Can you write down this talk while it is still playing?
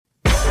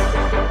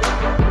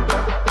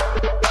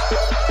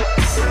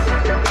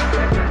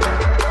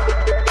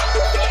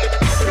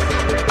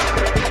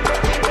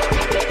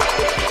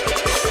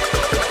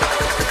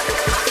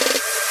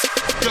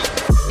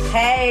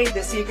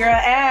This your girl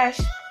Ash.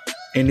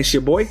 And it's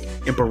your boy,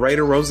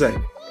 Imperator Rose.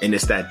 And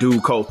it's that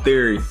dude Cold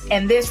Theory.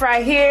 And this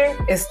right here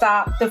is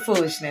Stop the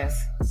Foolishness.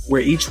 Where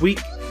each week,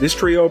 this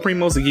trio of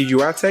primos will give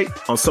you our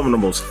take on some of the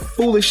most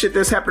foolish shit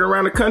that's happened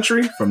around the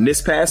country from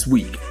this past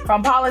week.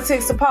 From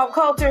politics to pop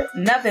culture,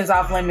 nothing's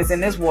off limits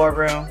in this war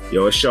room.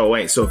 Yo, it sure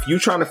ain't. So if you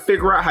trying to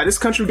figure out how this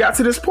country got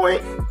to this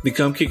point, then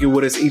come kick it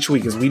with us each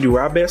week as we do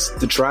our best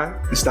to try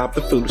and stop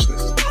the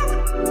foolishness.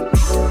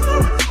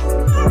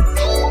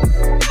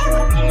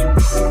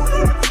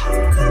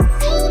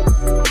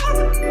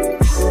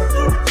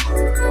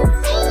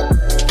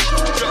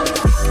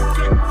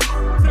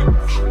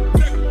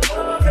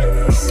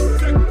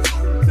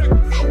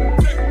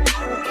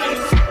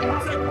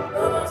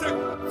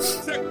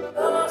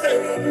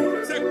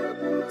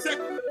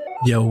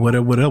 Yo, what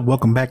up, what up?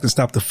 Welcome back to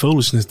Stop the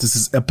Foolishness. This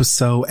is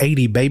episode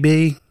 80,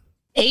 baby.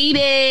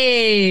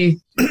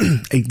 80.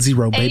 80,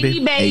 baby.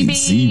 80, baby.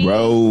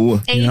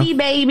 80. 80,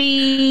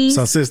 baby.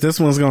 So, sis, this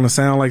one's going to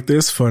sound like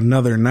this for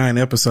another 9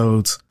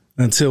 episodes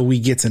until we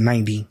get to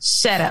 90.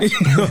 Shut up.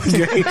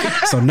 Okay.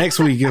 So next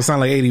week, it'll sound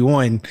like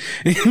 81.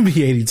 It'll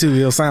be 82.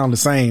 It'll sound the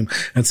same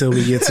until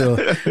we get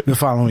to the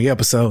following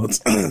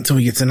episodes, until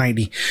we get to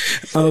 90.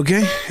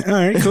 Okay. All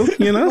right, cool.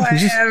 You know,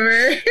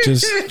 whatever.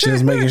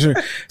 Just making sure.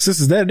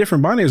 Sis, is that a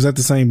different bonnet or is that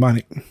the same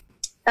bonnet?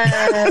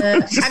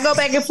 I go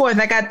back and forth.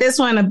 I got this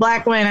one, a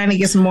black one. I need to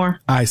get some more.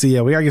 All right, so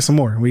yeah, we gotta get some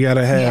more. We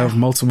gotta have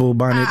multiple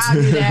bonnets. I'll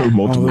do that. I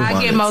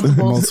get multiples.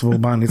 Multiple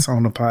bonnets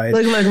on the pie.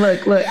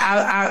 Look.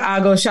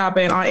 I'll go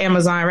shopping on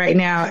Amazon right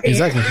now.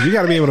 Exactly. You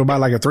gotta be able to buy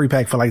like a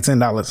 3-pack for like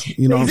 $10.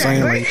 You know what I'm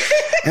saying? Like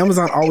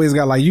Amazon always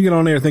got like, you get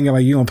on there thinking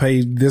like you gonna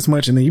pay this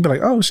much and then you be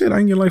like, oh shit, I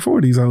can get like 4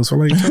 of these hoes for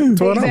like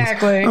 $12.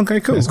 Exactly. Okay,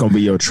 cool. It's gonna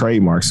be your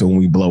trademark. So when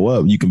we blow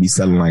up, you can be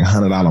selling like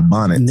 $100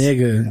 bonnets.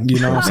 Nigga, you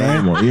know what I'm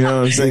saying? You know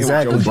what I'm saying?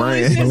 Exactly. Your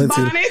brand.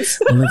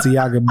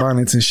 Balenciaga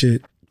bonnets and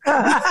shit.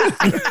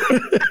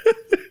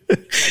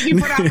 You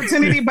put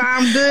opportunity, buy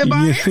them good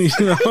bonnets. You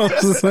know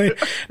what I'm saying?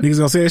 Niggas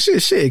gonna say,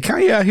 shit,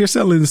 Kanye out here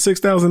selling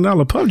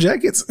 $6,000 puff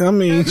jackets. I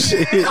mean,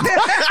 shit.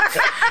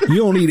 You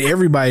don't need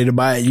everybody to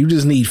buy it. You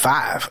just need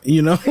 5,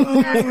 you know? That's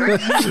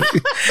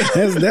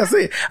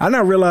it. I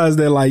not realize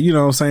that, like, you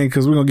know what I'm saying?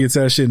 Cause we're gonna get to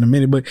that shit in a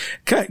minute, but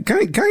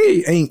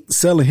Kanye ain't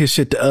selling his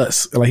shit to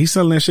us. Like, he's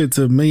selling that shit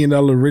to $1 million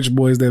rich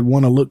boys that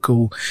want to look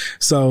cool.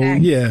 So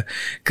yeah,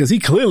 cause he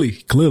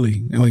clearly,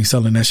 he's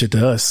selling that shit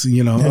to us,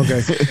 you know?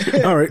 Okay.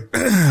 All right.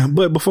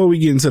 But before we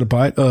get into the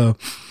pod,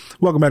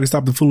 welcome back to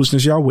Stop the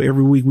Foolishness, y'all, where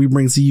every week we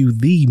bring to you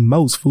the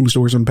most foolish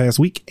stories from the past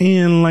week.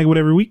 And like what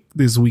every week,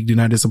 this week did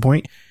not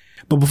disappoint.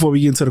 But before we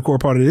get into the core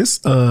part of this,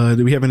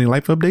 do we have any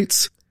life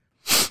updates?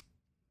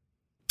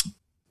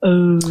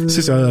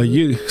 Sis,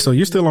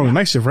 you're still on the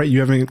night shift, right? You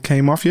haven't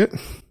came off yet?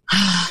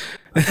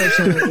 Take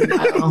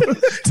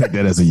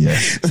that as a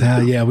yes.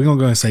 Yeah, we're going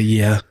to go and say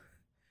yeah.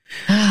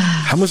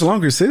 How much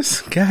longer,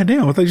 sis? God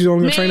damn, I thought you were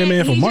only going to train that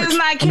man for March. Just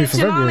not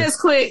catching on as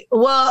quick.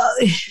 Well,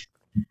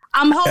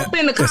 I'm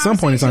hoping at some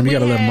point in time, you got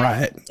to let him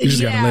ride. You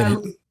just got to let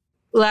it.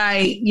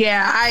 Like,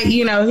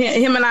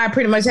 him and I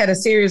pretty much had a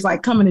series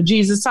like coming to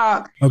Jesus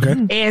talk.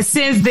 Okay. And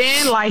since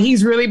then, like,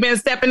 he's really been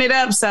stepping it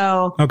up.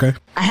 So okay,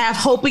 I have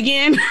hope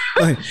again.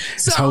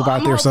 So hope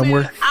out there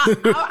somewhere.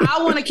 I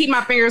want to keep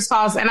my fingers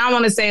crossed, and I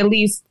want to say at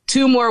least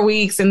 2 more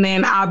weeks, and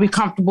then I'll be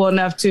comfortable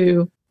enough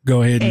to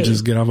go ahead and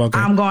just get off. Okay.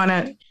 I'm going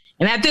to,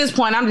 and at this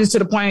point, I'm just to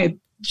the point.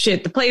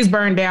 Shit, the place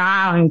burned down.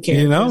 I don't even care.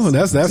 You know,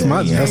 that's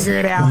my figure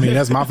it out. I mean,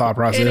 that's my thought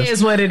process. It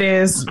is what it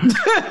is.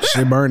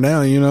 Shit burned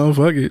down. You know,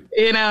 fuck it.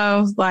 You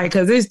know, like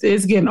because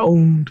it's getting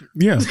old.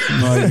 Yeah,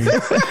 like,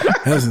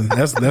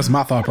 that's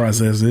my thought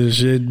process. This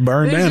shit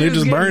burned down. It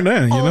just burned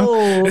down. You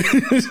know,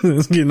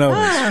 it's getting old.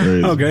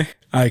 Okay,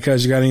 all right,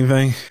 cuz you got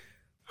anything?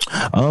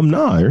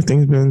 No,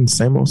 everything's been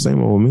same old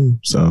with me.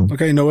 So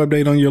okay, no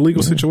update on your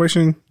legal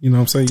situation. You know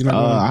what I'm saying?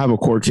 I have a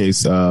court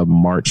case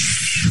March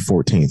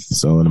 14th,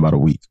 so in about a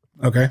week.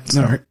 Okay.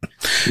 All right.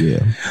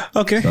 Yeah.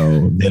 Okay.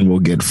 So then we'll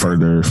get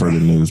further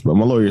news. But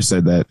my lawyer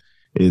said that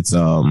it's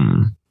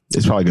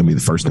probably gonna be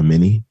the first of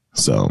many.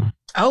 So.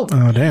 Oh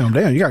damn!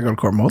 You gotta go to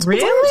court multiple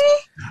times?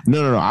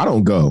 No. I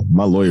don't go.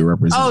 My lawyer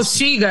represents. Oh,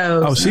 she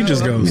goes. Oh, she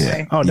just goes.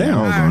 Yeah. Oh, damn.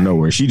 I don't go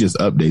nowhere. She just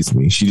updates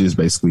me. She just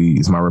basically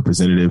is my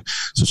representative.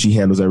 So she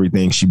handles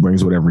everything. She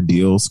brings whatever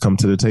deals come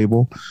to the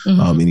table.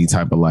 Mm-hmm. Any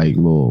type of like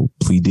little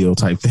plea deal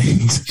type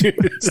things.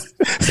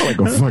 It's like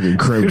a fucking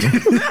criminal.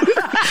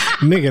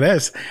 Nigga,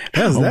 that's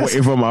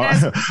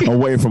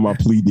away from my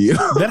plea deal.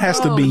 That has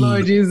to be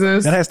Lord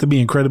Jesus. That has to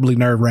be incredibly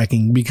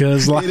nerve-wracking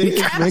because like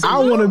I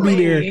want to be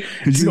there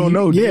because you don't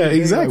know. Yeah,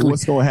 exactly. Like,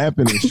 what's gonna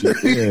happen and shit.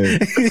 Yeah.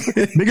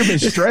 Nigga been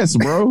stressed,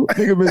 bro.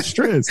 Nigga been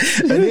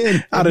stressed. And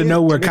then out of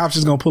nowhere, cops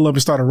just gonna pull up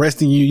and start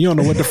arresting you. You don't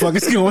know what the fuck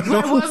is going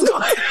on.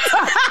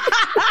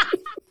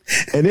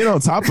 And then on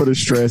top of the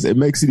stress, it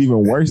makes it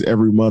even worse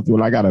every month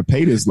when I gotta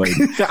pay this lady.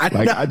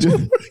 I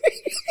just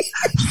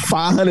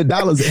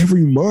 $500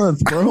 every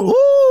month, bro.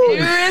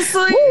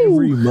 Seriously?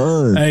 Every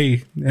month.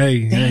 Hey,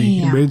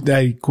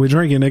 quit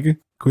drinking, nigga.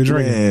 Quit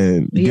drinking.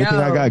 Man, good thing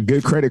I got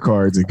good credit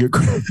cards and good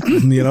credit.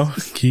 You know,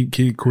 keep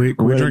quit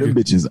drinking.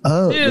 Bitches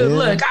up. Dude, man.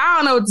 look, I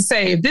don't know what to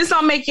say. If this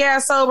don't make your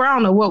ass sober, I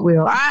don't know what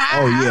will.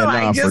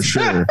 For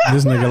sure.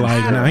 This nigga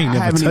I ain't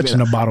never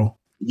touching a bottle.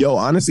 Yo,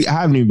 honestly, I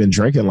haven't even been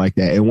drinking like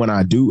that. And when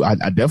I do, I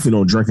definitely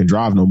don't drink and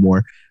drive no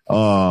more.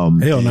 Hell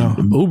no.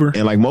 Uber.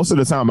 And like most of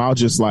the time I'll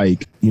just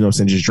like, you know what I'm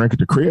saying, just drink at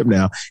the crib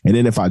now. And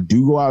then if I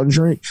do go out and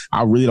drink,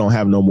 I really don't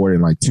have no more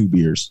than like 2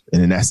 beers.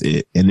 And then that's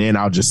it. And then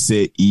I'll just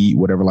sit, eat,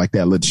 whatever like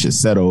that, let the shit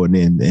settle and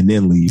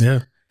then leave.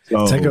 Yeah.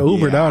 So, take an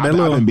Uber, dog. I've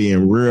been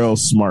being real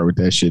smart with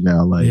that shit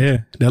now. Like, yeah,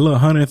 that little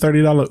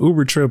 $130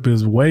 Uber trip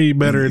is way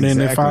better than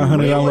that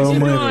 $500 a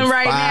month.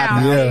 Right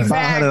now. Yeah,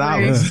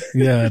 $500.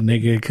 Yeah,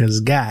 nigga,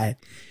 because God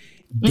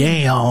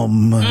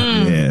damn.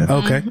 Yeah.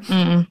 Okay.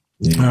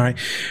 Yeah. All right.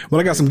 Well,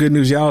 I got some good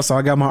news, y'all. So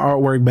I got my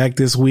artwork back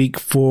this week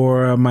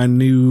for my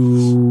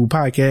new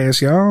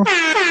podcast, y'all.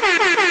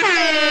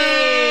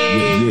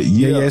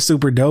 Yeah,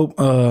 super dope.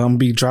 I'm gonna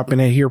be dropping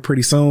that here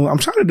pretty soon. I'm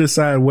trying to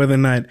decide whether or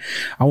not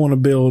I want to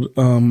build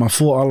my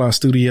full all-out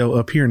studio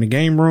up here in the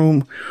game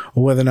room,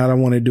 or whether or not I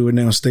want to do it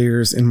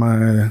downstairs in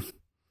my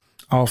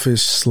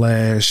office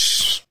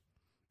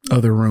 /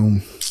 other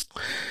room.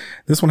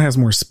 This one has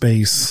more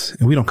space,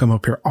 and we don't come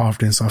up here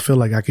often, so I feel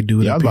like I could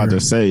do it. Yeah, I was about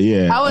to say,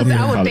 yeah. I would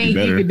think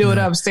you could do it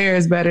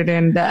upstairs better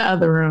than the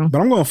other room.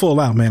 But I'm going full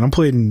out, man. I'm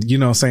putting, you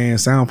know what I'm saying,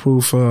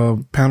 soundproof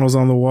panels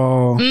on the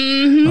wall.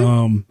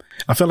 Mm-hmm.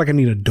 I feel like I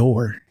need a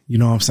door, you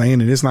know what I'm saying?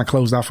 And it's not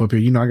closed off up here.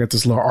 You know, I got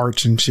this little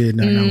arch and shit,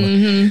 and I got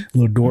a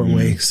little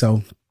doorway.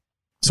 So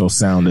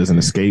sound doesn't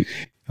escape.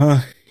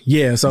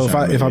 Yeah. So if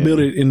I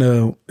build it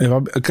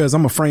because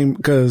I'm a frame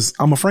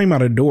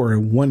out a door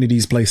in one of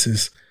these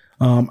places.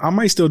 I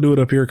might still do it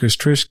up here because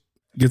Trish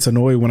gets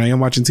annoyed when I am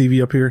watching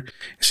TV up here.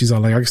 She's all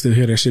like, I can still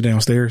hear that shit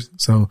downstairs.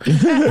 So,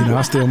 you know,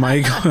 I still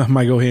might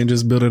go ahead and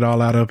just build it all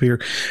out up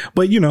here.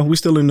 But, you know, we're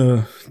still in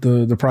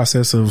the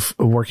process of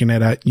working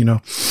that out, you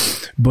know.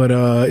 But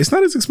it's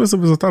not as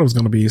expensive as I thought it was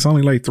going to be. It's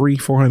only like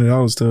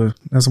 $300-$400 to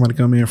have somebody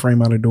come in,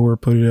 frame out a door,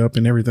 put it up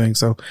and everything.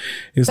 So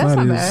it's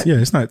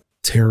it's not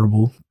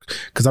terrible.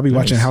 Because I'll be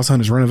watching House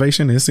Hunters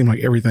renovation and it seems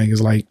like everything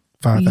is like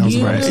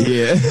 $5,000.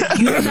 Yeah.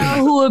 You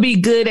know who would be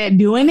good at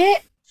doing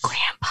it?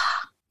 Grandpa.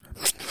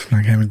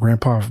 Like having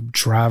Grandpa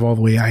drive all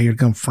the way out here to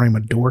come frame a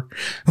door.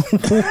 Well,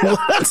 Grandpa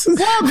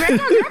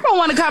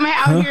want to come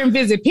out here and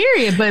visit,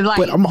 period.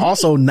 But I'm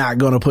also not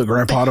going to put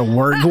Grandpa to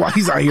work while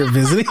he's out here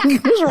visiting.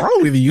 What's wrong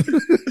with you?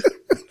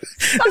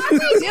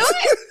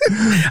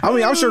 I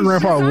mean, I'm sure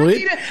Grandpa would.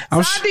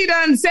 Sandy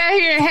done sat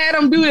here and had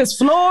him do his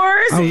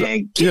floors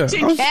and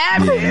kitchen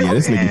cabinets. Yeah,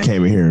 this nigga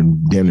came in here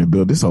and damn near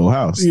built this whole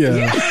house.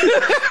 Yeah.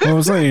 What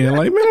I'm saying,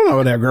 like, man, I don't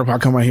know that Grandpa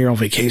come out here on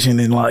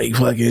vacation and like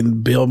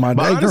fucking build my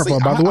day. Grandpa,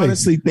 by the way,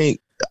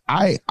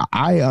 I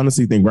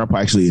honestly think Grandpa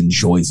actually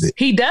enjoys it.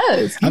 He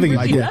does. I think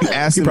like if you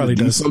ask him to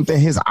do something,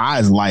 his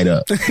eyes light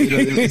up.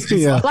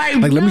 Yeah. Like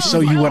let me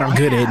show you what I'm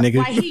good at, nigga.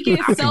 Like he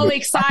gets so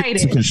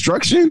excited.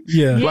 Construction?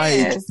 Yeah.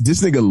 Like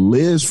this nigga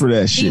lives for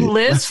that shit. He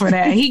lives for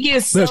that. He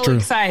gets so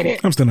excited.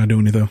 I'm still not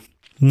doing it though.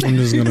 I'm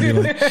just gonna be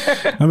like,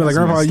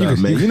 Grandpa,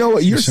 you know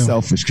what? You're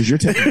selfish because you're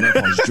taking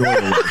Grandpa's joy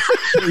away.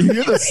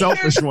 You're the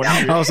selfish one.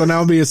 Oh, so now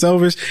I'm being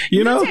selfish.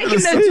 You know, taking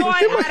the joy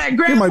out of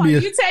Grandpa.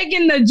 You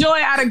taking the joy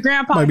out of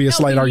Grandpa. Might be a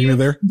slight argument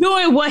there.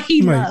 Doing what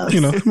he loves.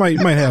 You know, might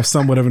have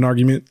somewhat of an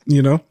argument.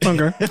 You know,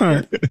 okay, all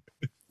right.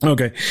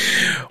 Okay.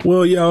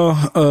 Well, y'all,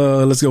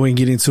 let's go ahead and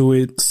get into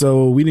it.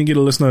 So we didn't get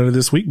a listener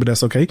this week, but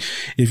that's okay.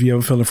 If you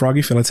ever feeling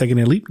froggy, feel like taking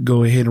that leap,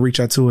 go ahead and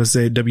reach out to us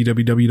at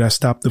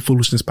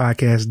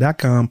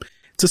www.stopthefoolishness.podcast.com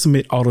to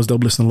submit all those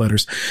dope listener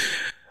letters.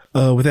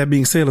 With that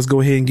being said, let's go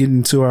ahead and get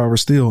into our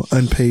still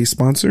unpaid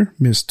sponsor,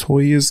 Miss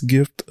Toya's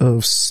Gift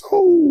of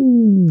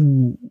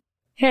Soul.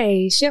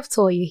 Hey, Chef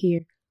Toya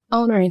here,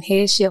 owner and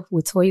head chef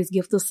with Toya's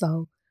Gift of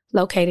Soul,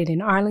 located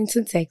in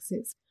Arlington,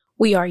 Texas.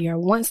 We are your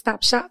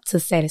one-stop shop to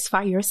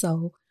satisfy your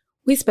soul.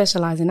 We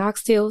specialize in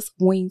oxtails,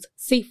 wings,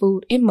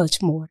 seafood, and much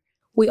more.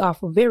 We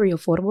offer very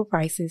affordable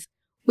prices.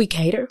 We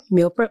cater,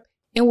 meal prep,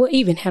 and we'll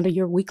even handle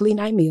your weekly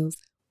night meals.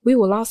 We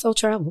will also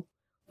travel.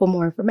 For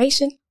more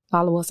information,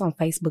 follow us on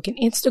Facebook and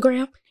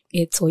Instagram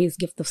at Toya's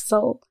Gift of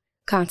Soul.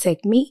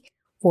 Contact me,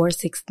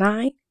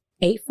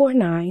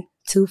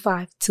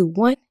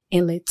 469-849-2521,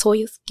 and let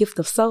Toya's Gift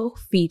of Soul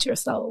feed your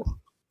soul.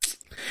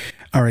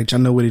 All right, y'all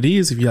know what it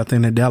is. If you're out there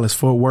in the Dallas,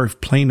 Fort Worth,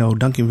 Plano,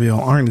 Duncanville,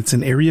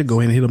 Arlington area, go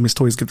ahead and hit up Miss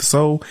Toya's Gift of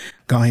Soul.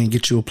 Go ahead and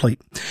get you a plate.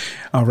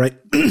 All right,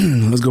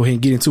 let's go ahead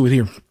and get into it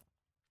here.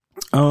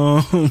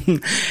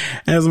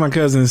 As my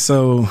cousin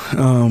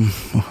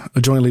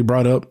jointly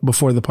brought up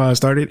before the pod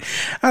started,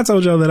 I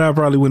told y'all that I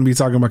probably wouldn't be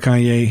talking about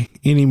Kanye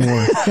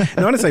anymore.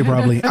 No, I didn't say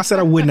probably. I said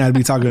I would not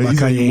be talking about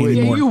Kanye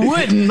anymore. You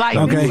wouldn't. Like,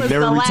 okay,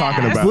 never be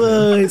talking about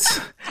it.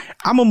 But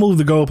I'm gonna move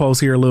the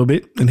goalpost here a little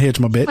bit and hedge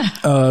my bet,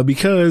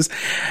 because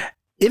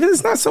it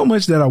is not so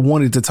much that I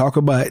wanted to talk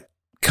about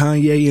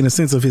Kanye in a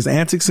sense of his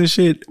antics and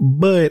shit,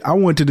 but I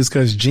wanted to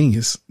discuss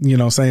Genius, you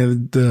know what I'm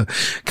saying? The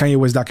Kanye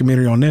West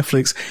documentary on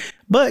Netflix.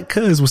 But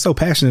cuz was so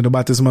passionate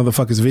about this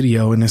motherfucker's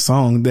video and this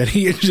song that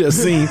he had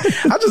just seen,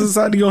 I just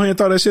decided to go ahead and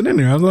throw that shit in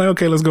there. I was like,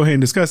 okay, let's go ahead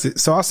and discuss it.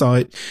 So I saw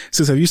it.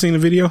 Sis, have you seen the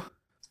video?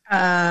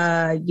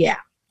 Yeah.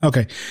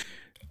 Okay.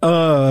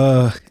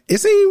 It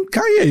seemed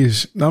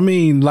Kanye-ish. I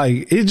mean,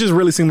 like, it just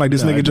really seemed like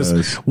this nigga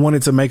just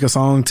wanted to make a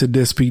song to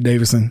diss Pete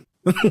Davidson.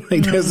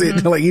 Like, that's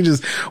it. Like, he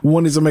just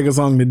wanted to make a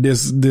song to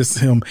diss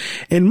him.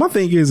 And my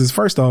thing is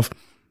first off,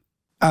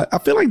 I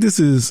feel like this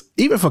is,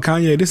 even for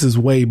Kanye, this is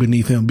way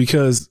beneath him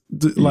because,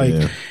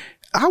 like,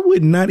 I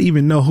would not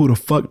even know who the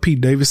fuck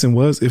Pete Davidson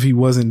was if he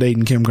wasn't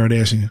dating Kim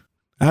Kardashian.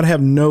 I'd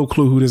have no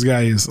clue who this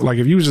guy is. Like,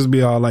 if you would just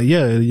be all like,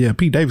 yeah,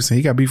 Pete Davidson,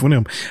 he got beef with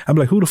him. I'd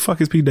be like, who the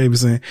fuck is Pete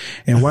Davidson?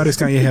 And why does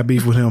Kanye have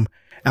beef with him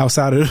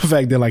outside of the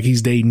fact that, like,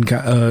 he's dating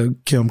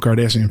Kim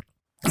Kardashian?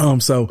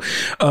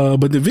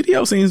 But the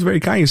video seems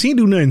very Kanye. She didn't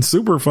do nothing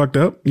super fucked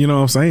up. You know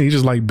what I'm saying? He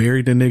just like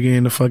buried the nigga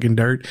in the fucking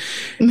dirt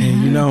and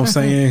you know what I'm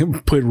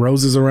saying? Put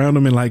roses around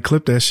him and like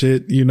clip that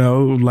shit, you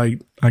know,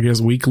 like I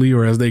guess weekly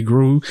or as they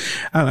grew.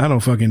 I don't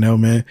fucking know,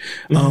 man.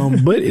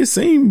 But it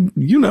seemed,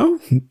 you know,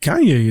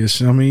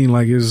 Kanye-ish. I mean,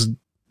 like it's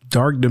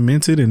dark,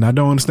 demented, and I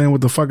don't understand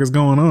what the fuck is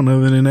going on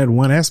other than that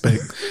one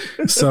aspect.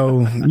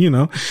 So, you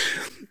know,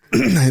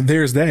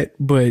 there's that.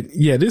 But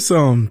yeah, this,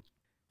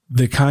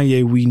 the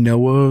Kanye we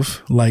know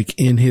of, like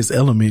in his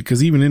element,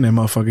 cause even in that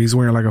motherfucker, he's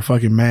wearing like a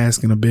fucking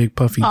mask and a big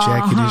puffy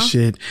jacket and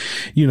shit.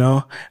 You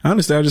know,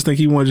 honestly, I just think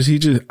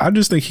I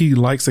just think he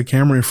likes a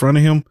camera in front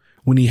of him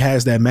when he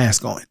has that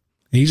mask on.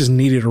 And he just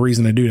needed a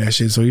reason to do that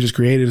shit. So he just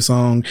created a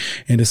song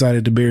and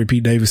decided to bury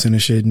Pete Davidson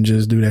and shit and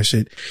just do that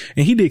shit.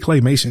 And he did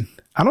claymation.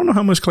 I don't know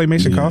how much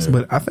claymation costs,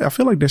 but I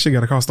feel like that shit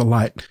gotta cost a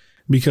lot.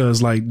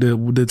 Because like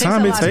the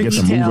time it takes,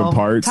 some moving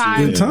parts,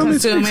 time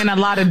consuming a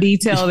lot of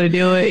detail to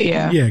do it.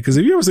 Yeah. Yeah. Cause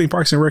if you ever seen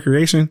Parks and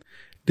Recreation,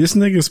 this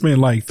nigga spent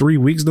like 3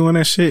 weeks doing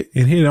that shit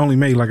and he only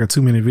made like a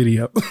 2-minute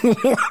video.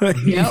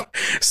 Yep.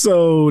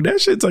 So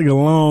that shit take a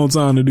long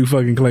time to do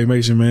fucking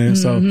claymation, man.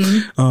 So,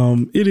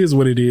 it is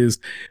what it is.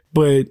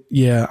 But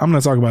yeah, I'm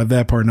not talking about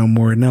that part no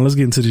more. Now let's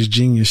get into this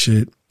Genius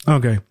shit.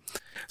 Okay.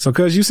 So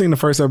cause you seen the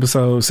first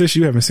episode, since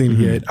you haven't seen it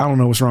yet, I don't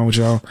know what's wrong with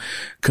y'all.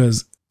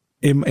 Cause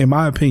in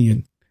my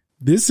opinion,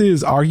 this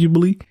is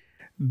arguably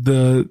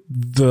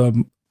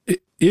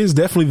it is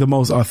definitely the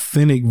most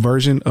authentic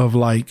version of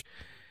like,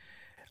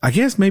 I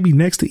guess maybe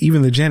next to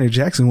even the Janet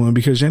Jackson one,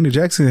 because Janet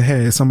Jackson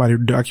had somebody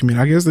document.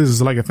 I guess this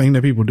is like a thing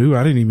that people do.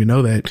 I didn't even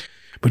know that,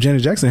 but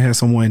Janet Jackson had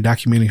someone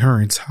documenting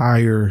her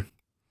entire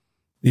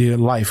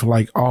life,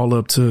 like all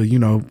up to, you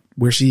know,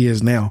 where she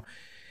is now.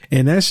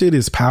 And that shit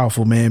is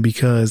powerful, man,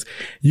 because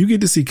you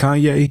get to see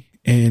Kanye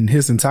and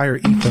his entire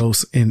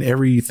ethos and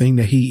everything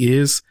that he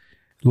is,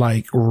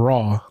 like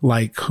raw,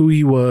 like who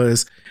he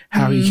was,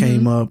 how he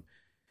came up.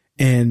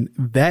 And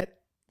that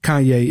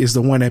Kanye is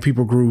the one that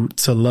people grew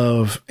to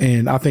love.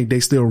 And I think they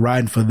still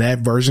riding for that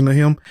version of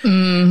him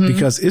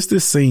because it's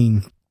this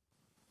scene.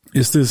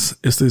 It's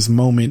this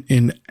moment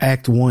in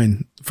Act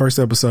 1, first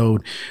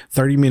episode,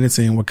 30 minutes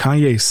in, where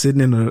Kanye is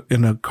sitting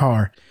in a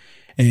car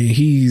and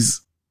he's,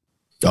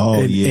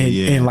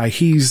 and like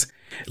he's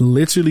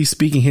literally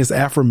speaking his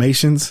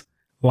affirmations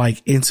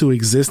like into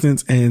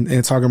existence and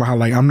talking about how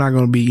like I'm not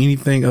going to be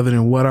anything other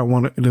than what I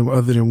want,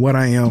 other than what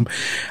I am.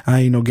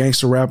 I ain't no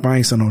gangster rapper. I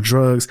ain't selling no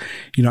drugs.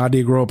 You know, I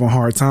did grow up on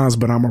hard times,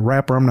 but I'm a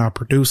rapper. I'm not a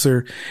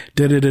producer.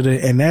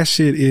 And that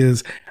shit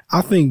is,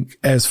 I think,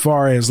 as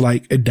far as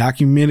like a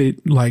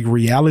documented like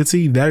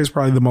reality, that is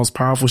probably the most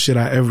powerful shit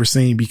I ever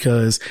seen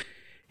because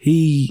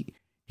he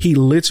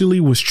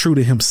literally was true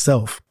to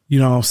himself. You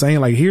know what I'm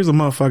saying? Like, here's a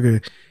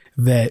motherfucker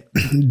that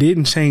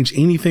didn't change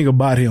anything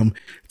about him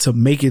to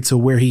make it to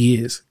where he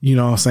is. You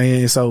know what I'm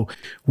saying? So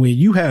when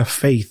you have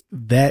faith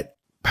that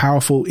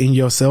powerful in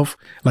yourself,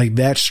 like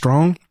that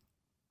strong,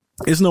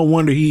 it's no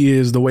wonder he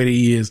is the way that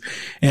he is,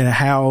 and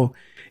how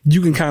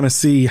you can kind of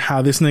see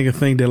how this nigga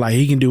think that like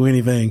he can do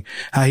anything,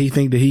 how he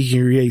think that he can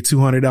create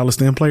 $200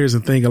 STEM players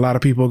and think a lot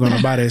of people are going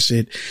to buy that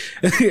shit.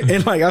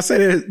 And like I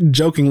said it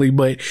jokingly,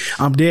 but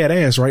I'm dead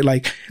ass, right?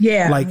 Like,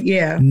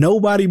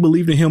 nobody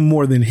believed in him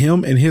more than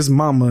him and his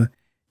mama.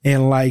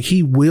 And like,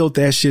 he willed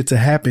that shit to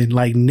happen.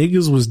 Like,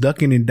 niggas was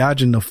ducking and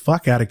dodging the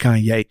fuck out of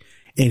Kanye,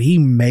 and he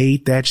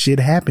made that shit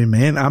happen,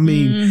 man. I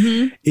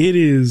mean, it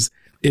is,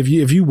 if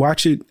you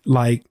watch it,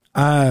 like,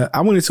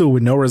 I went into it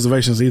with no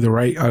reservations either,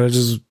 right? I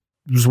just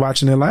was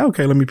watching it like,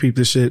 okay, let me peep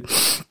this shit.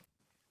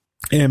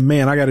 And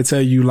man, I got to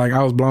tell you, like,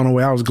 I was blown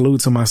away. I was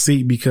glued to my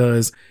seat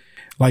because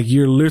like,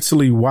 you're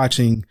literally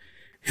watching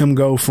him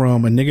go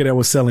from a nigga that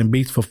was selling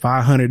beats for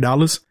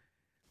 $500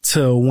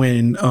 to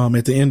when,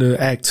 at the end of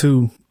Act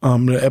 2,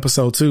 the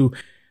episode 2,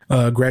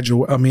 College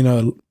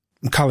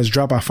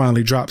Dropout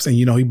finally drops, and,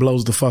 you know, he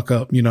blows the fuck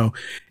up, you know,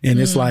 and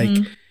it's like,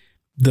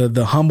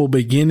 the humble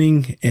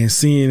beginning and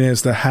seeing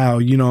as to how,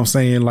 you know what I'm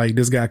saying, like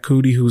this guy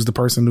Cootie, who's the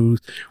person who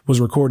was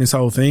recording this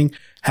whole thing,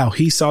 how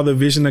he saw the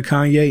vision of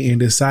Kanye and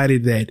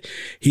decided that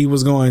he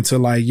was going to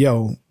like,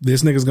 yo,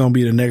 this nigga's going to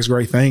be the next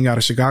great thing out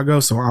of Chicago.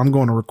 So I'm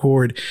going to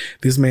record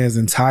this man's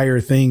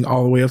entire thing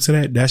all the way up to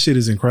that. That shit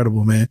is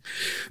incredible, man.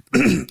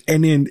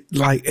 And then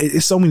like,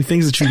 it's so many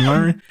things that you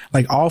learn,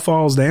 like All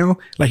Falls Down.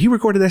 Like he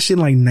recorded that shit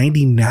in like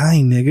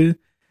 99, nigga.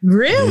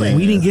 Really?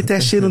 We didn't get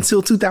that shit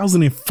until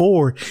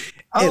 2004.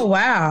 Oh,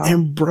 wow.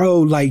 And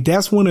bro, like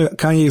that's one of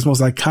Kanye's most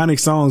iconic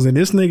songs. And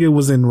this nigga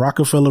was in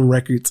Rockefeller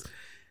Records,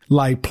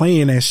 like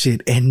playing that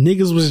shit. And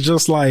niggas was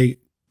just like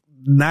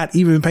not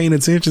even paying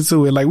attention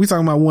to it. Like we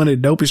talking about one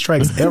of the dopest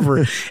tracks ever.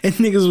 And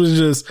niggas was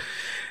just,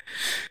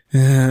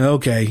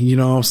 okay. You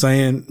know what I'm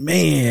saying?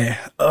 Man.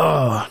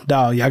 Oh,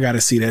 dog. Y'all got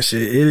to see that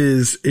shit. It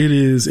is.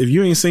 If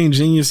you ain't seen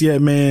Genius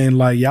yet, man,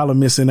 like y'all are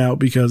missing out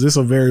because it's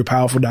a very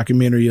powerful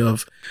documentary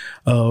of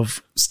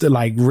still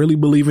like really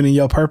believing in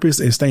your purpose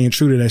and staying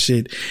true to that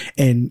shit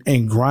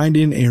and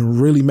grinding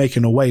and really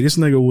making a way. This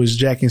nigga was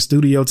jacking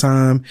studio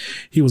time.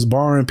 He was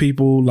borrowing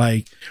people.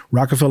 Like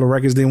Rockefeller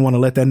Records didn't want to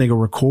let that nigga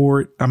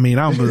record. I mean,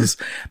 I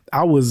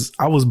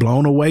was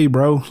blown away,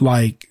 bro.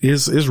 Like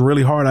it's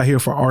really hard out here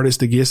for artists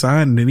to get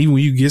signed. And even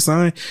when you get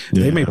signed,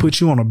 they may put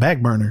you on a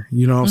back burner.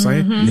 You know what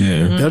I'm saying?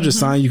 Yeah. They'll just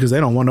sign you because they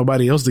don't want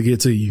nobody else to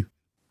get to you.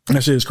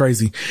 That shit is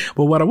crazy.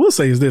 But what I will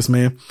say is this,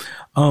 man.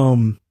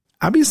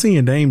 I be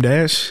seeing Dame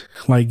Dash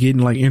like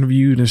getting like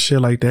interviewed and shit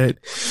like that.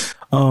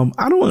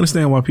 I don't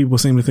understand why people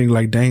seem to think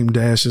like Dame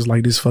Dash is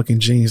like this fucking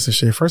genius and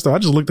shit. First of all, I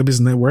just looked up his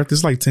net worth.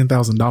 It's like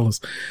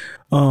 $10,000.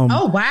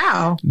 Oh,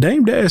 wow.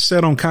 Dame Dash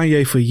sat on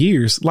Kanye for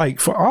years. Like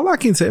for all I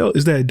can tell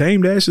is that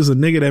Dame Dash is a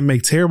nigga that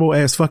make terrible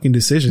ass fucking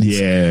decisions.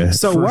 Yeah.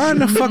 So why in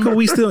the fuck are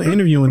we still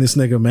interviewing this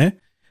nigga, man?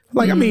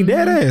 Like, I mean,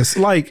 dead ass.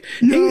 Like,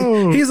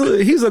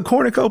 he's a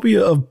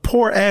cornucopia of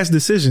poor ass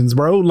decisions,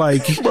 bro.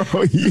 Like,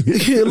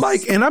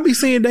 like, and I be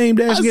seeing Dame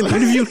Dash getting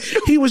interviewed.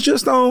 He was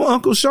just on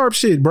Uncle Sharp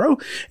shit, bro.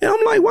 And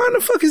I'm like, why in the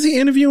fuck is he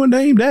interviewing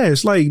Dame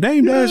Dash? Like,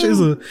 Dame Dash is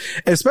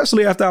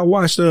especially after I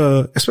watched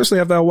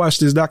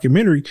this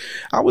documentary,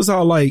 I was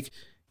all like,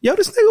 yo,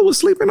 this nigga was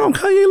sleeping on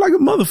Kanye like a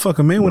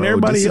motherfucker, man. When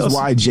everybody else, this is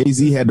why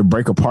Jay-Z had to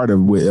break apart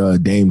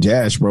with Dame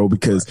Dash, bro.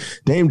 Because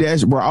Dame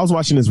Dash, bro, I was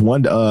watching this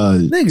one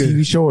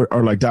TV show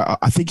or like that.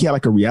 I think he had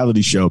like a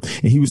reality show,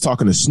 and he was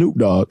talking to Snoop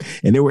Dogg,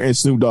 and they were in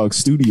Snoop Dogg's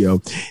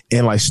studio,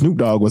 and like Snoop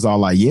Dogg was all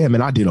like, "Yeah,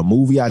 man, I did a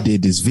movie, I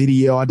did this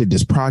video, I did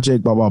this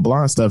project, blah blah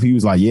blah and stuff." He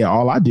was like, "Yeah,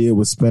 all I did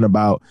was spend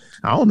about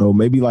I don't know,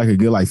 maybe like a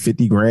good like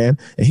 50 grand,"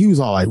 and he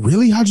was all like,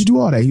 "Really? How'd you do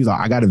all that?" He was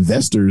like, "I got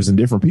investors and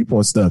different people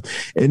and stuff,"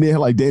 and then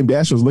like Dame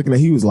Dash was looking at,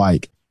 he was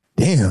like,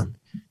 damn.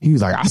 He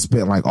was like, I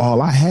spent like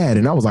all I had,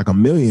 and that was like $1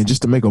 million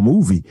just to make a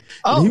movie.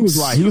 Oh. And he was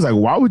like,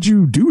 why would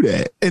you do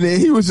that? And then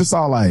he was just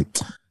all like,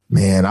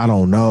 man, I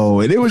don't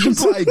know. And it was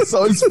just like,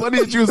 so it's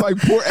funny that you was like,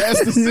 poor ass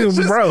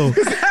decisions, bro.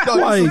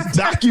 Like, it was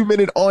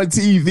documented on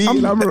TV.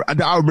 And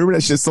I remember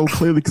that shit so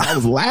clearly because I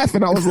was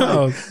laughing. I was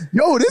like,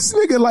 yo, this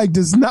nigga like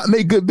does not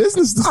make good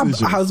business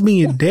decisions. I was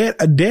being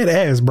a dead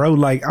ass, bro.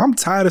 Like, I'm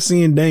tired of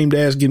seeing Dame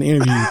Dash getting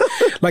interviewed.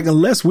 Like,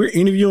 unless we're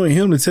interviewing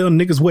him to tell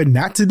niggas what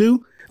not to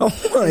do.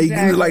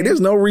 Like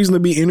there's no reason to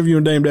be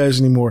interviewing Dame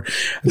Dash anymore.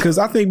 Because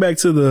I think back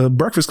to the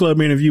Breakfast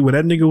Club interview where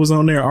that nigga was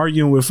on there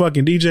arguing with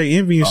fucking DJ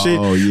Envy and shit.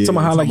 Yeah. Talking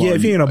about how like, yeah,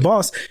 if you ain't a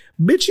boss,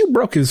 bitch, you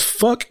broke as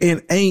fuck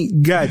and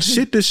ain't got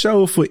shit to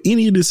show for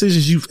any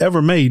decisions you've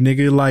ever made,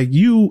 nigga. Like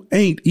you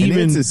ain't even.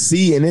 And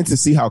then to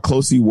see how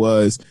close he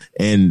was,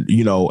 and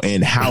you know,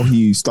 and how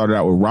he started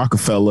out with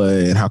Rockefeller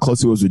and how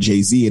close he was with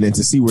Jay-Z, and then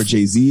to see where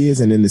Jay-Z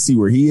is, and then to see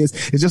where he is,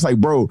 it's just like,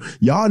 bro,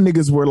 y'all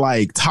niggas were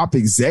like top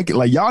executive,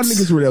 like y'all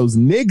niggas were those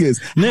niggas.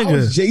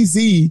 How's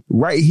Jay-Z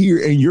right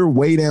here and you're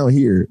way down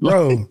here,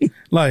 bro?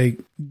 Like,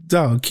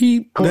 dog,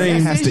 keep.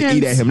 That has to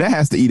eat at him. That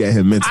has to eat at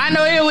him mentally. I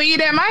know it will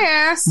eat at my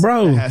ass,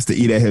 bro. That has to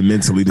eat at him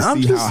mentally to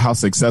see how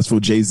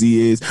successful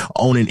Jay-Z is,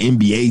 owning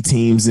NBA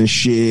teams and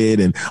shit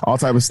and all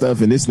type of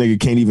stuff. And this nigga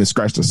can't even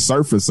scratch the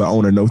surface of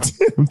owning no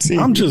team.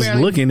 I'm just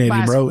looking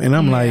at it, bro, and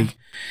I'm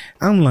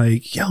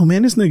like, yo,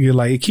 man, this nigga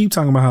like keep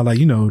talking about how like,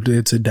 you know,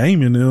 to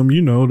Damon them,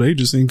 you know, they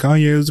just think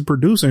Kanye as a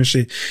producer and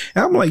shit.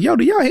 And I'm like, yo,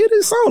 do y'all hear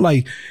this song?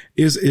 Like,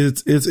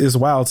 it's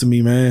wild to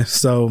me, man.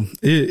 So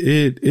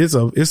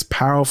it's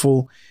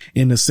powerful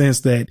in the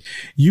sense that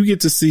you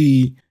get to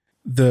see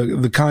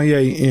the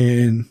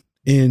Kanye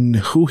in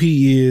who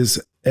he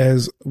is,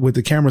 as with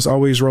the cameras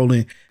always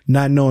rolling,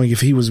 not knowing if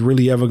he was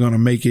really ever going to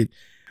make it,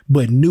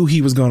 but knew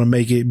he was going to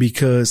make it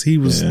because he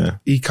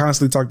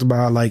constantly talked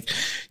about like,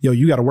 yo,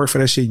 you got to work for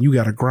that shit. And you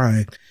got to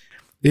grind.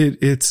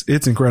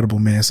 It's incredible,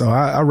 man. So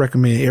I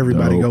recommend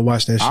everybody go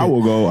watch that shit. I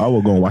will go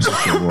and watch that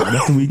shit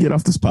after we get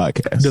off this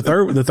podcast.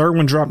 The third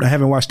one dropped. I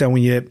haven't watched that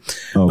one yet,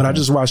 but I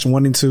just watched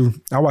 1 and 2.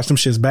 I watched them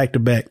shits back to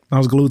back. I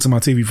was glued to my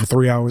TV for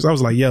 3 hours. I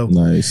was like, yo,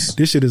 nice.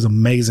 This shit is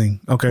amazing.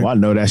 Okay. Well, I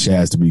know that shit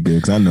has to be good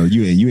because I know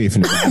you ain't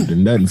finna do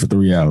nothing for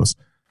 3 hours.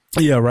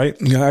 Yeah, right.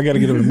 Yeah, I got to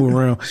get able to move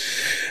around.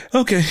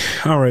 Okay.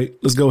 All right.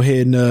 Let's go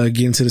ahead and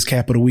get into this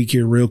cap of the week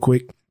here real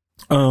quick.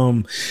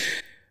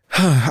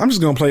 I'm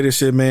just gonna play this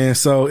shit, man.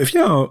 So if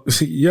y'all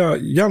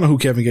know who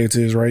Kevin Gates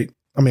is, right?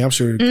 I mean, I'm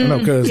sure I know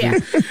because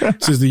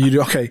sister, you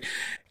do. Okay.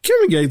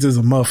 Kevin Gates is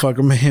a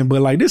motherfucker, man,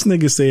 but like this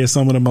nigga said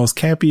some of the most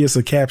cappiest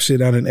of cap shit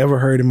I've ever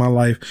heard in my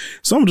life.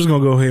 So I'm just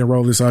gonna go ahead and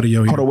roll this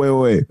audio here. Hold on,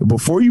 wait.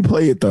 Before you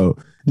play it though,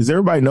 does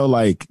everybody know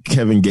like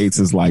Kevin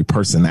Gates' like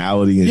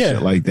personality and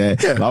shit like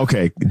that? Yeah.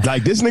 Okay,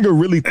 like this nigga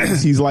really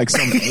thinks he's like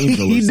some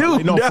angel. He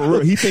do. No, for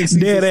real. He thinks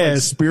he's dead ass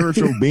like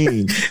spiritual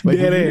being. Like when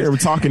you hear him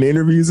talking to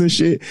interviews and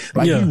shit,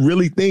 like he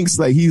really thinks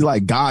like he's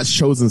like God's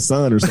chosen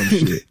son or some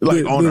shit,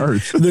 like on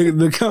earth.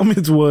 The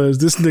comments was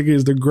this nigga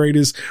is the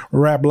greatest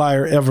rap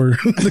liar ever.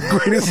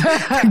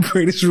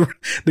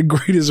 the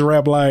greatest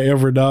rap liar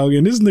ever, dog.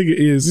 And this nigga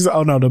he's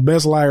the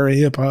best liar in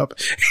hip hop.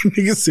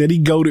 Nigga said he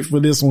goated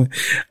for this one.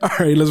 All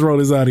right, let's roll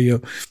this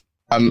audio.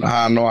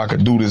 I know I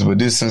could do this, but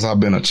this since I've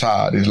been a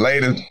child. This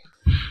lady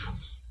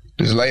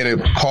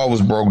car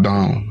was broke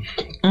down.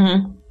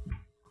 Mm-hmm.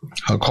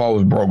 Her car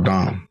was broke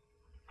down.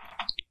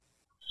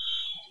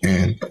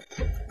 And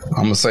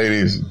I'm gonna say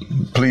this,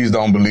 please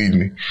don't believe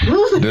me.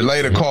 The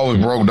lady car was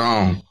broke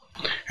down.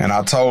 And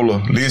I told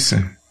her,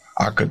 listen,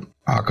 I could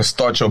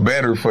start your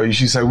battery for you.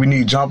 She said, we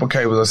need jumper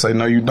cables. I say,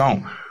 no, you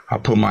don't. I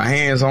put my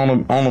hands on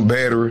the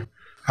battery.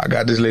 I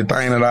got this little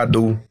thing that I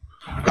do.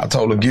 I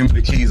told her, give me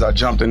the keys. I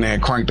jumped in there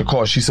and cranked the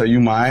car. She said, you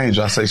my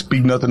angel. I say,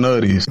 speak nothing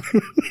of this.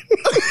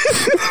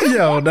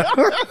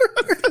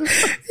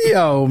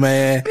 Yo,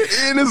 man.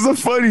 And it's the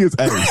funniest.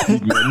 Hey,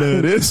 speak nothing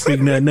of this.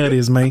 Speak nothing of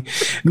this, man.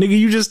 Nigga,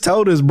 you just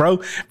told us, bro.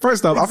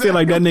 First off, I feel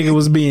like that nigga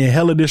was being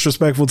hella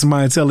disrespectful to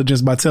my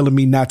intelligence by telling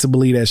me not to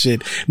believe that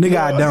shit. Nigga,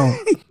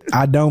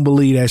 I don't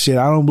believe that shit.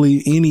 I don't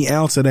believe any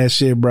ounce of that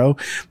shit, bro.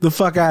 The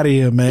fuck out of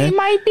here, man. He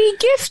might be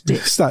gifted.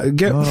 Stop.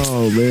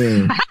 Oh,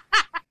 man.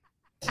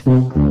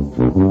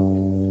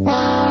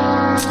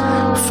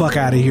 Fuck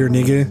out of here,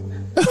 nigga.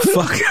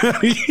 Fuck out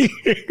of here.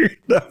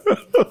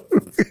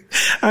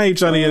 I ain't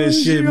trying to hear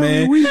this shit,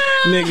 man.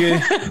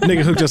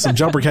 Nigga hooked up some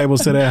jumper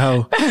cables to that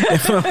hoe.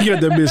 If I get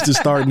that bitch to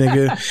start,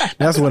 nigga,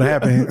 that's what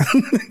happened.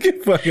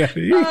 Fuck out of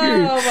here.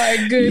 Oh my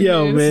goodness.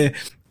 Yo, man.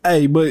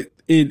 Hey, but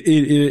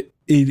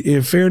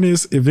in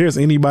fairness, if there's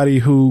anybody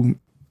who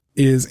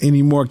is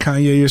any more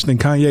Kanye-ish than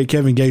Kanye,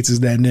 Kevin Gates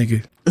is that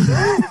nigga.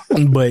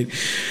 But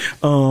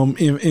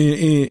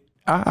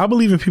I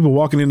believe in people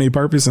walking in their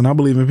purpose, and I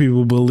believe in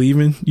people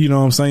believing, you know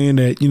what I'm saying,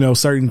 that, you know,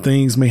 certain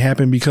things may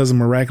happen because of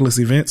miraculous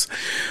events.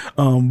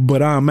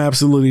 But I'm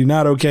absolutely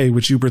not okay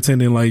with you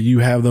pretending like you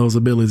have those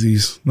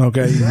abilities.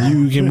 Okay.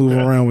 You can move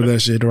around with that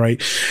shit, right?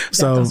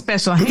 So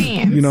special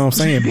hands. You know what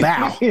I'm saying?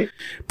 Bow.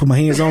 Put my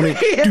hands on it.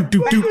 Do,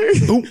 do, do,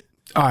 boom.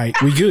 All right.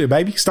 We good,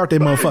 baby. Start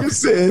that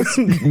motherfucker.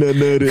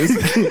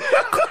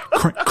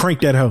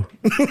 Crank that hoe.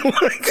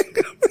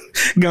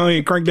 Go ahead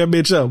and crank that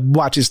bitch up.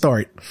 Watch it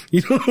start.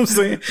 You know what I'm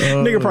saying?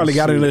 Nigga probably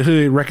got in the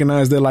hood,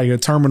 recognized that like a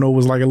terminal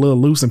was like a little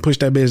loose and pushed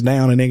that bitch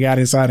down, and they got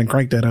inside and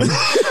cranked that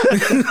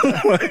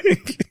hoe.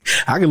 Like,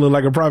 I can look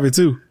like a prophet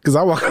too, because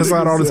I walk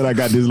outside all the time. I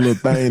got this little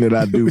thing that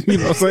I do. You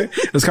know what I'm saying?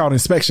 It's called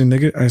inspection,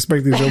 nigga. I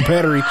inspected your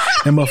battery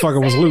and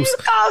motherfucker was loose.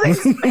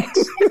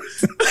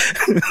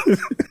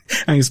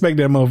 I inspect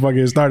that motherfucker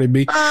and started,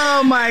 B.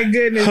 Oh my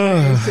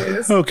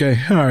goodness. Okay.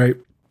 All right.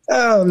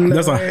 Oh, Lord.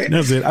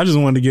 That's it. I just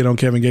wanted to get on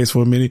Kevin Gates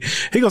for a minute.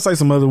 He gonna say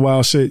some other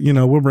wild shit. You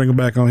know, we'll bring him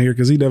back on here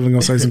because he definitely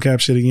gonna say some cap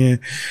shit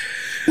again.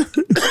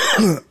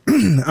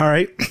 All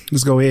right,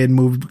 let's go ahead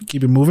and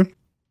keep it moving.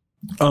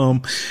 I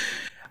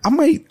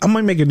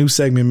might make a new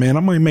segment, man.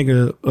 I might make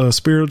a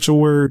spiritual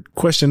word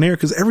questionnaire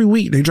because every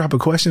week they drop a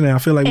question and I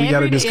feel like we got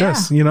to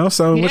discuss, you know?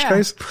 So in which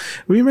case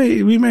we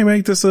may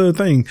make this a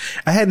thing.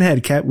 I hadn't had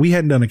a cap. We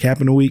hadn't done a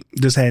cap in a week.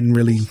 Just hadn't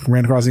really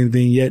ran across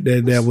anything yet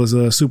that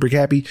was super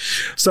cappy.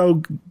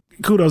 So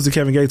kudos to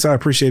Kevin Gates. I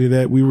appreciated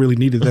that. We really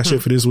needed that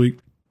shit for this week.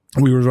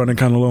 We were running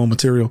kind of low on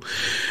material.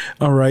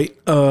 All right.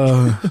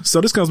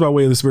 So this comes by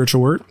way of the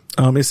spiritual word.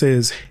 It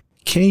says,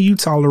 can you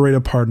tolerate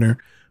a partner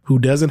who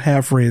doesn't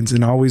have friends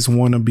and always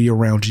want to be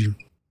around you?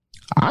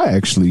 I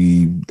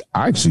actually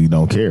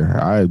don't care.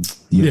 I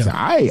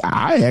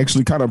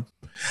actually kind of,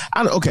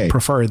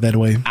 prefer it that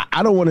way.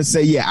 I don't want to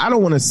say, I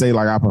don't want to say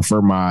like I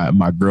prefer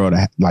my girl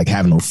to like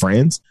have no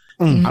friends.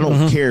 Mm-hmm. I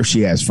don't care if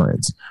she has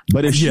friends,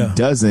 but if she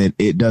doesn't,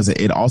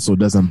 it also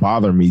doesn't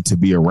bother me to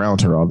be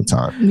around her all the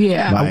time.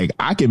 Yeah. Like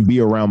I can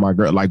be around my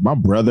girl, like my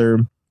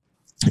brother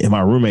and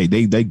my roommate,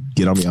 they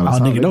get on me all the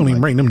time. Nigga, don't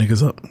even bring them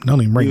niggas up. Don't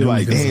even bring them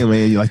like, niggas damn,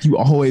 man, you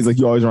always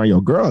around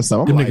your girl and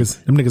stuff. Them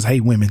niggas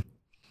hate women.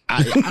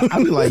 I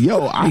be like,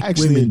 yo, I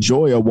actually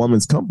enjoy a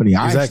woman's company.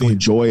 I actually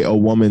enjoy a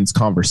woman's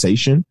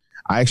conversation.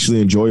 I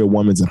actually enjoy a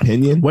woman's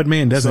opinion. What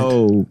man doesn't?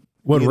 So,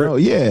 what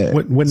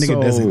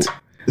nigga doesn't?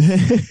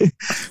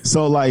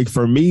 So like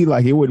for me,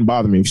 like it wouldn't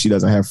bother me if she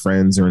doesn't have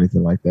friends or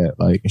anything like that.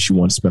 Like if she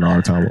wants to spend all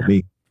her time with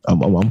me,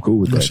 I'm cool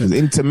with that.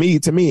 And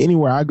to me,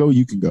 anywhere I go,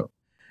 you can go.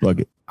 Fuck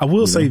it. I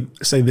will say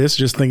this,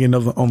 just thinking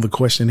on the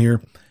question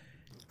here.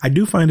 I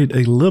do find it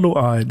a little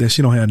odd that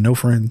she don't have no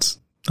friends.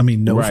 I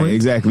mean, no right, friends.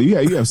 Exactly. Yeah,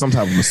 you have some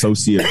type of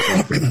associate.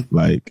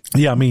 Like,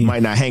 yeah, I mean, you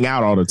might not hang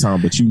out all the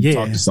time, but you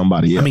talk to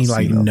somebody else. I mean,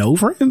 like, no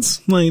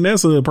friends. Like,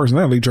 that's a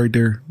personality trait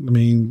there. I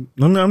mean,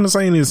 I'm not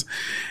saying it's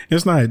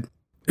not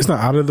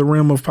out of the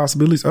realm of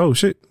possibilities. Oh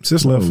shit,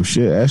 sis left. Oh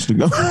shit, Ashley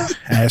go.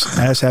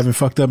 Ash having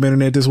fucked up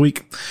internet this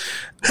week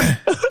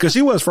because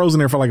she was frozen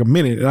there for like a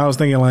minute, and I was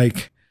thinking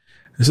like,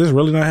 is this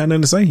really not having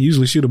nothing to say?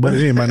 Usually she'd have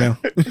butted in by now.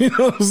 You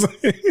know what I'm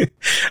saying?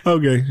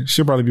 Okay,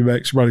 she'll probably be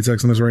back. She's probably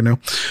texting us right now.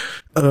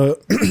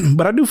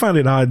 But I do find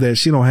it odd that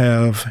she don't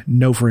have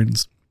no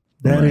friends.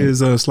 That is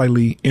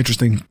slightly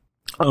interesting.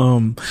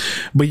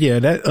 But yeah,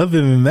 that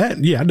other than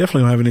that, yeah, I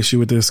definitely don't have an issue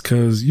with this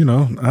because, you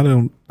know,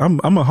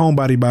 I'm a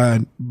homebody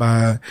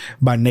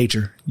by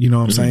nature. You know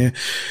what I'm saying?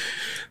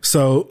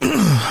 So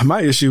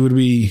my issue would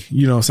be,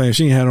 you know what I'm saying,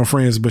 she ain't had no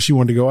friends, but she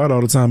wanted to go out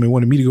all the time and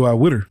wanted me to go out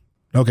with her.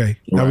 Okay.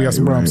 Now we got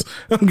some problems.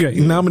 Okay.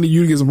 Now I'm going to need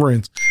you to get some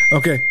friends.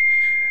 Okay.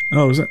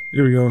 Oh,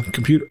 here we go.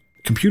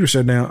 Computer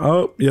shut down.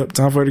 Oh, yep.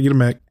 Time for her to get a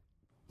Mac.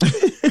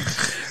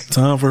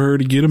 Time for her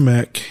to get a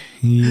Mac.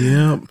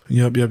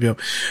 Yep.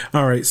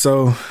 All right.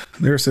 So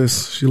there it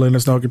says she letting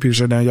us know computer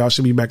shut down. Y'all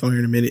should be back on here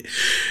in a minute.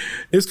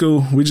 It's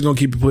cool. We just going to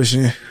keep it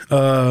pushing.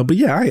 But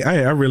yeah,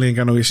 I really ain't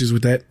got no issues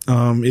with that.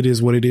 It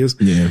is what it is.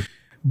 Yeah.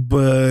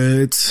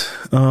 But,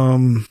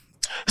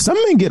 some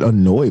men get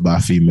annoyed by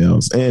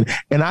females, and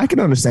I can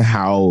understand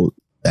how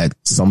that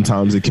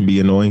sometimes it can be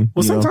annoying.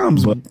 Well,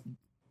 sometimes, but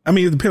I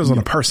mean, it depends on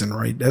the person,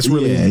 right? That's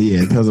really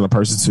it depends on the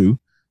person too.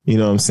 You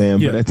know what I'm saying?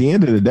 Yeah. But at the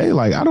end of the day,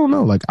 like, I don't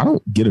know, like, I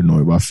don't get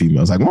annoyed by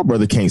females. Like, my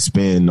brother can't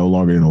spend no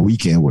longer than a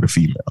weekend with a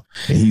female,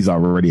 and he's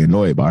already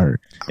annoyed by her.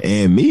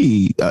 And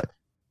me,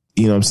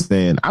 you know what I'm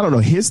saying? I don't know.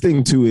 His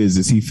thing too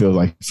is he feels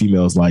like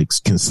females like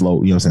can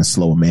slow, you know what I'm saying,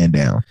 slow a man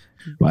down.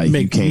 Like,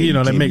 you can't, you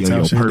know, that makes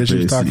sense that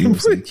you're talking.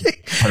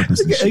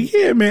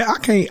 Yeah, man, I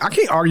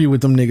can't argue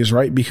with them niggas,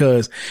 right?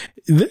 Because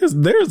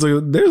there's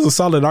a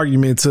solid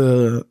argument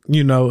to,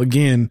 you know,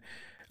 again,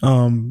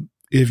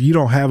 if you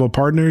don't have a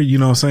partner, you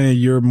know what I'm saying,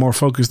 you're more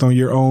focused on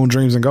your own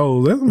dreams and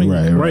goals. I mean,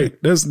 right.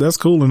 That's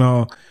cool and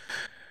all.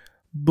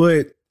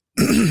 But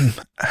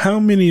how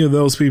many of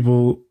those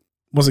people,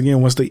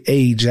 once they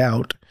age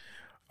out,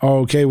 are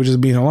okay with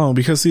just being alone?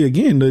 Because see,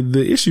 again,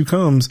 the issue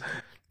comes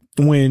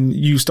when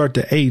you start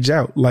to age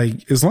out.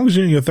 Like, as long as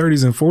you're in your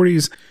 30s and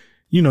 40s,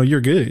 you know, you're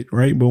good,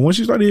 right? But once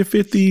you start to hit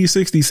 50,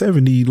 60,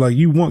 70, like,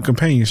 you want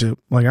companionship.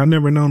 Like, I've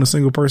never known a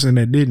single person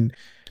that didn't.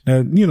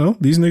 Now, you know,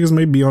 these niggas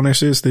may be on that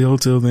shit still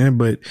till then,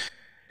 but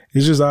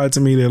it's just odd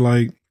to me that,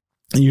 like,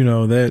 you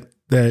know,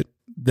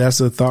 that's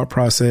a thought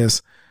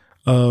process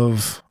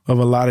of a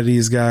lot of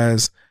these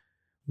guys,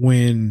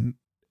 when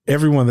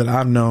everyone that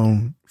I've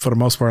known, for the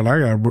most part,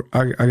 I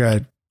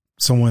got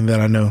someone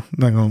that I know, I'm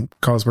not going to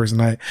call this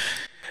person out,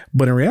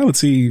 but in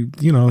reality,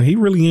 you know, he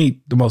really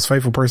ain't the most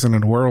faithful person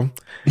in the world,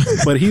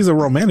 but he's a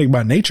romantic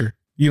by nature.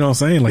 You know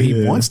what I'm saying? Like,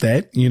 he wants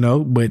that, you know,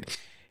 but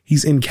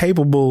he's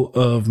incapable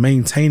of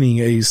maintaining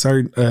a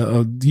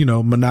certain, you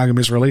know,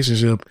 monogamous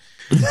relationship,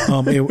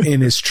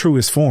 in its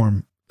truest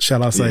form,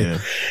 shall I say.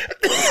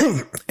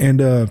 Yeah.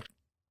 And,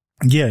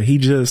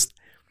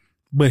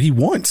 but he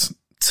wants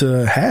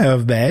to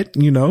have that,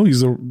 you know,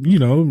 he's a, you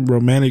know,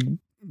 romantic,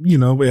 you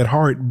know, at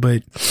heart,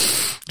 but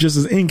just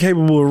as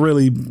incapable of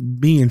really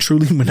being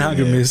truly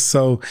monogamous.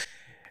 So,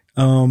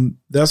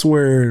 that's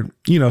where,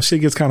 you know,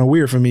 shit gets kind of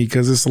weird for me.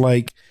 'Cause it's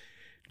like,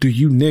 do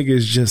you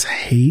niggas just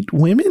hate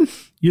women?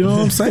 You know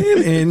what I'm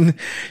saying? And,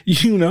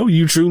 you know,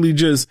 you truly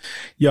just,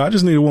 I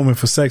just need a woman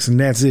for sex and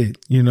that's it,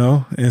 you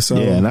know? And so,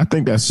 yeah, and I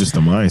think that's just the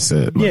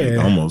mindset.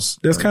 Like,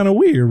 almost. That's kind of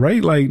weird,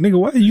 right? Like, nigga,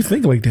 why do you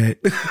think like that?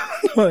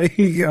 Like,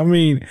 I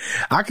mean,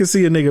 I can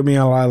see a nigga being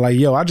like,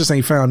 yo, I just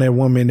ain't found that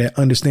woman that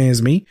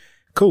understands me.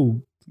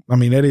 Cool. I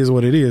mean, that is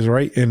what it is,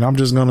 right? And I'm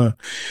just gonna,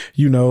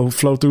 you know,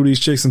 flow through these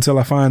chicks until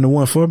I find the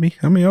one for me.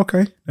 I mean,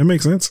 okay, that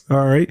makes sense.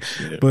 All right.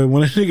 Yeah. But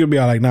when a nigga be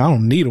like, nah, I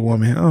don't need a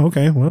woman. Oh,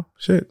 okay. Well,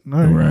 shit.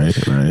 All right.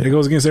 Right. It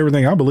goes against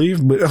everything I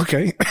believe, but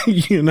okay.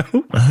 You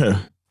know?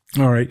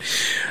 All right.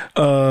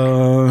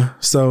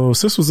 So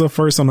sis was up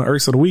first on the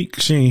Irks of the Week.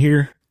 She ain't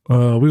here.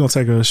 We're going to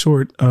take a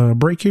short,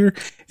 break here,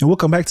 and we'll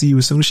come back to you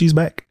as soon as she's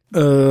back.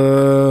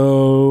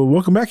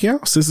 Welcome back,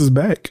 y'all. Sis is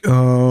back.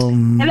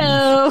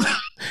 Hello.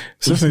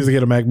 Sis needs to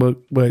get a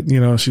MacBook, but you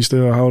know, she's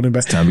still holding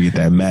back. It's time to get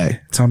that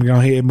Mac. Time to go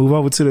ahead and move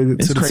over to the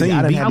team.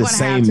 I done had the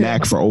same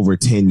Mac for over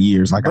 10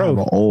 years. Like, I have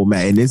an old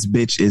Mac, and this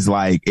bitch is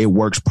like, it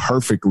works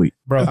perfectly.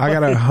 Bro, I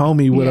got a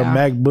homie with a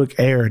MacBook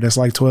Air that's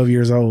like 12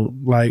 years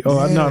old. Like, no,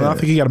 I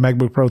think he got a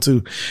MacBook Pro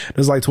too.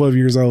 That's like 12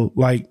 years old.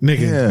 Like,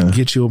 nigga,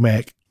 get you a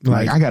Mac.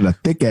 Like, I got a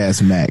thick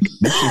ass Mac.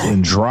 This shit's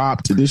been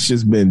dropped. This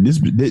shit's been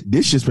through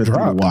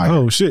the wire.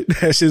 Oh shit,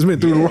 that shit's been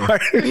through the wire.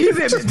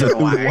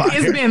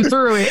 It's been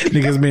through it.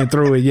 Niggas been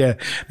through it. Yeah,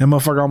 that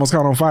motherfucker almost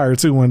caught on fire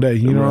too one day.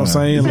 You know what I'm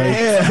saying?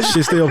 Like,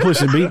 shit still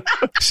pushing, B.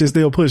 Shit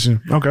still pushing.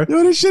 Okay.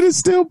 Yo, this shit is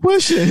still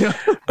pushing. All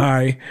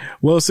right.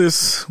 Well,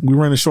 sis, we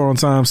running short on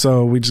time,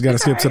 so we just got to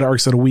skip to the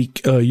Irks of the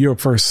Week. You're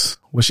up first.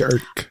 What's your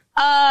Irk?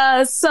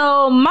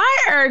 So my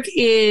irk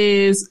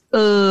is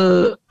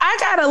I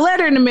got a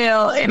letter in the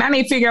mail and I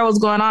need to figure out what's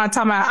going on.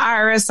 Talking about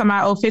IRS, talking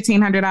about I owe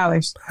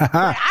 $1,500.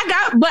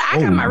 I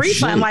got my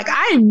refund. Like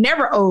I ain't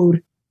never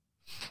owed.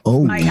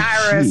 Like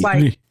IRS,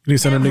 like you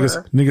send them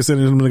niggas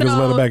sending them niggas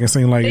letter back and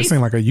saying like it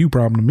seemed like a you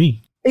problem to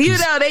me. You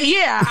know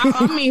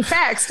I mean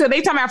facts. So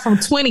they talking about from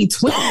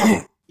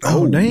 2020.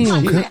 Oh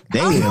damn!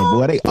 Damn,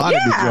 boy, they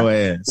audited your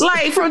ass.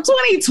 Like from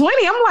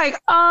 2020, I'm like,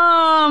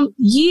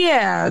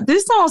 yeah,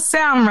 this don't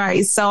sound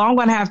right. So I'm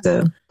gonna have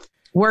to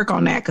work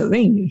on that because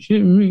they ain't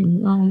shitting me.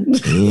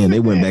 Man, they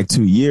went back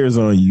 2 years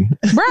on you,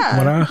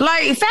 bruh.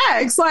 Like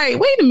facts. Like,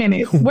 wait a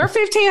minute, where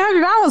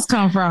 $1,500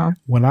 come from?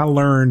 When I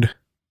learned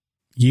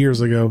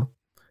years ago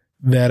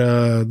that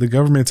the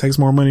government takes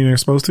more money than they're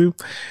supposed to,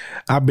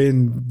 I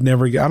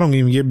don't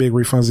even get big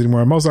refunds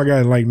anymore. Most I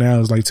got like now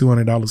is like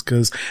 $200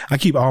 because I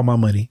keep all my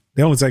money.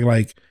 They only take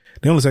like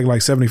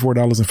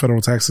 $74 in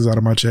federal taxes out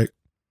of my check.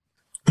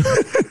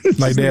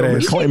 Like dead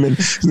ass. Claiming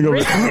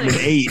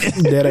 8.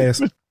 Dead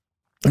ass.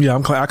 Yeah,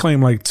 I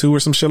claim like 2 or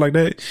some shit like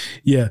that.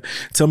 Yeah.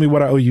 Tell me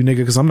what I owe you, nigga,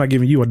 because I'm not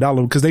giving you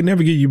 $1 because they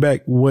never give you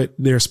back what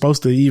they're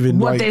supposed to even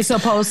what they're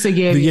supposed to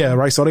give. Yeah,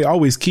 right. So they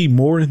always keep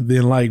more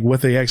than like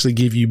what they actually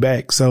give you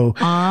back. So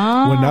when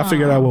I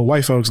figured out what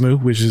white folks knew,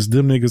 which is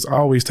them niggas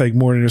always take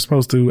more than they're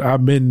supposed to,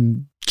 I've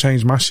been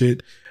changed my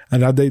shit.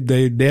 And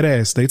they dead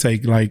ass, they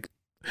take like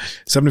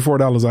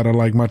 $74 out of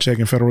like my check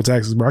in federal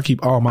taxes, bro. I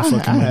keep all my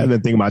fucking money. I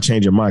haven't think about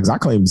changing mine because I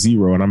claim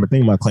 0 and I'm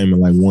thinking about claiming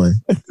like 1.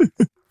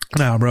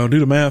 Nah, bro, do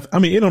the math. I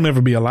mean, it'll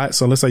never be a lot.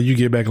 So let's say you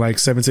get back like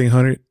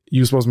 $1,700.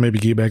 You supposed to maybe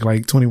get back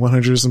like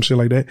 $2,100 or some shit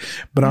like that.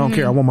 But I don't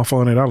care. I want my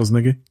 $400,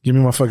 nigga. Give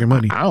me my fucking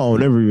money. I don't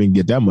never even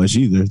get that much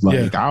either.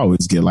 Like I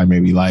always get like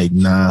maybe like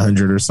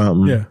 900 or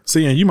something. Yeah.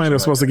 See, and you might have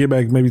supposed to get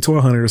back maybe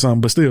 1,200 or something,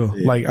 but still,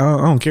 like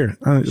I don't care.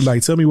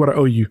 Like tell me what I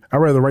owe you. I'd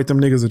rather write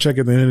them niggas a check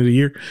at the end of the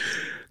year.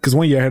 Cause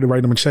one year I had to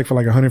write them a check for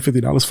like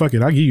 $150. Fuck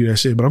it. I'll give you that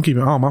shit, but I'm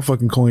keeping all my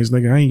fucking coins,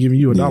 nigga. I ain't giving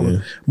you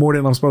 $1 more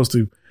than I'm supposed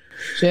to.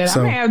 Shit,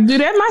 I may have to do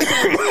that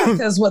myself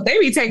because what they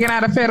be taking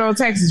out of federal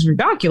tax is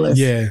ridiculous.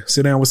 Yeah,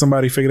 sit down with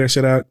somebody, figure that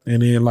shit out,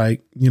 and then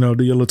like do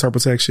your little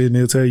TurboTax shit, and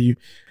they'll tell you,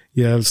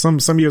 yeah, some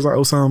years I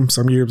owe some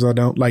years I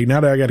don't. Like now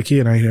that I got a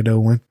kid, I ain't had to owe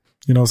one.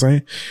 You know what I'm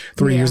saying?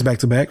 3 years back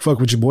to back.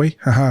 Fuck with your boy,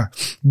 haha.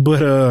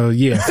 But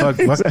yeah, fuck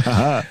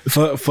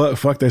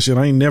that shit.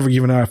 I ain't never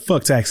giving out.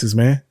 Fuck taxes,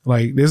 man.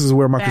 Like this is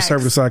where my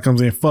conservative side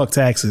comes in. Fuck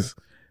taxes.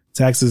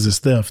 Taxes is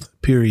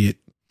theft. Period.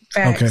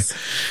 Facts. Okay.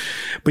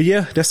 But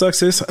yeah, that sucks,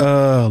 sis.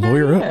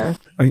 Lawyer up.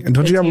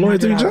 Don't you have a lawyer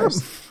through your job?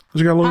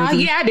 You got a lawyer?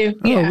 Yeah, I do.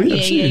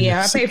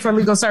 Yeah. I pay for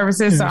legal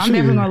services, so I'm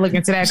definitely gonna look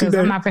into that because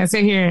I'm not gonna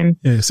sit here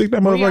and stick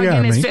that motherfucker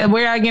out, man.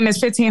 Where I getting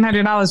this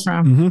 $1,500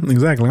 from?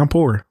 Exactly. I'm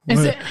poor. And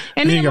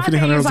then my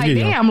thing is like,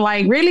 damn,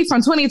 like really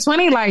from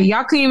 2020, like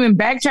y'all can even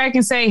backtrack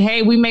and say,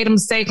 hey, we made a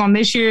mistake on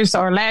this year's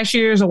or last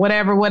year's or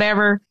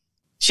whatever.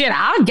 Shit,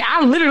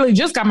 I literally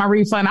just got my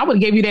refund. I would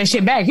have gave you that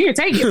shit back. Here,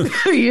 take it.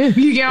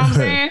 You get what I'm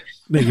saying?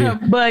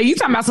 But you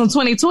talking about some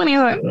 2020?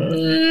 Like,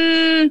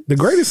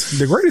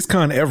 The greatest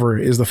con ever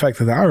is the fact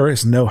that the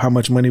IRS know how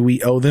much money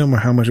we owe them or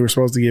how much we're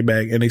supposed to get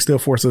back, and they still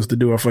force us to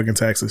do our fucking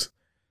taxes.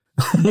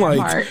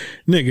 Like,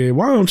 nigga,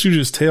 why don't you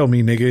just tell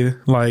me, nigga?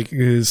 Like,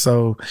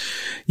 so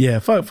yeah,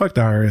 fuck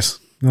the IRS.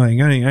 Like,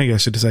 I ain't got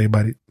shit to say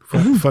about it.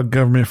 Fuck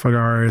government, fuck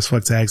IRS,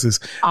 fuck taxes.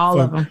 All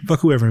of them.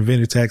 Fuck whoever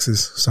invented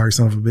taxes. Sorry,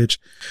 son of a bitch.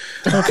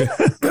 Okay.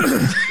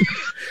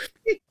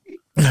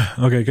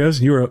 Okay,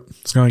 cuz you're up.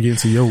 Let's go and get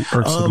into your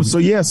irk.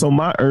 So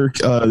my irk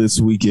this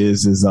week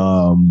is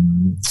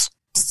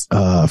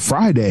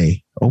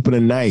Friday,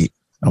 opening night.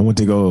 I went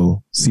to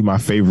go see my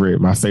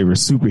favorite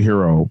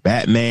superhero,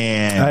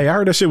 Batman. Hey, I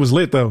heard that shit was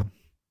lit though.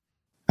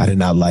 I did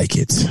not like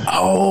it.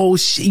 Oh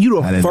shit! You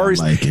were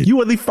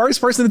the first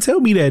person to tell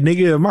me that,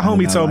 nigga. My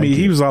homie told me,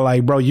 he was all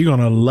like, "Bro, you're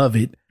gonna love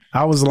it."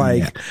 I was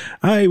like,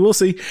 "All right, we'll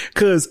see."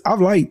 Because I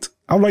like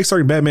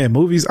certain Batman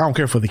movies. I don't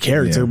care for the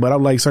character, but I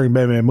like certain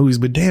Batman movies.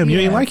 But damn, you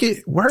ain't like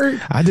it?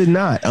 Word? I did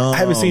not. I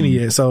haven't seen it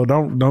yet, so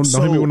don't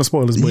hit me with the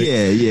spoilers. But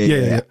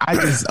yeah. I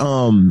just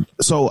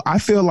so I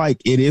feel like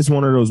it is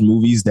one of those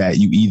movies that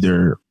you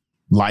either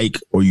like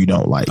or you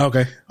don't like.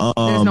 Okay.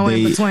 There's no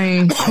in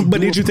between. But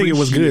did you think it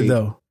was good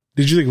though?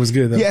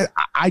 Yeah,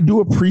 I do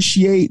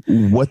appreciate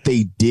what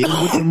they did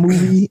with the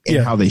movie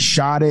and how they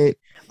shot it.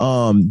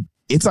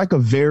 It's like a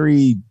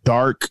very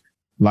dark,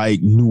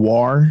 like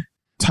noir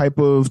type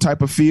of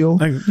feel.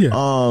 And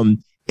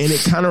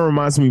it kind of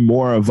reminds me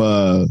more of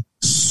a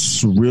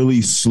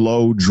really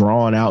slow,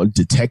 drawn out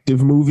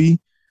detective movie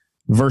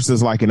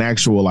versus like an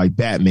actual like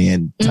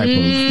Batman type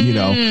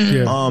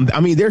of, I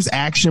mean, there's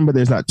action, but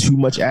there's not too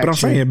much action. But I'm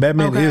saying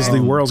Batman is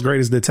the world's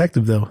greatest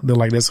detective though. They're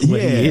like, that's what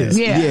he is.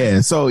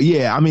 Yeah. So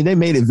I mean, they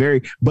made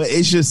it but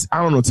it's just,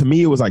 I don't know. To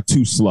me, it was like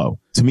too slow.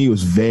 To me, it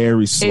was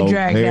very slow,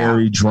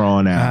 very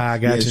drawn out. I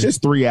got you. It's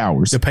just 3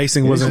 hours. The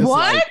pacing wasn't.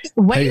 What?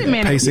 Wait a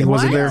minute. Pacing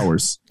wasn't there.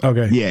 Hours.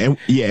 Okay.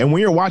 Yeah. And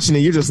when you're watching it,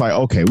 you're just like,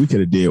 okay, we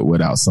could have did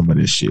without some of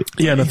this shit.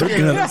 Yeah. In a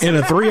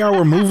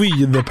 3-hour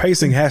movie, the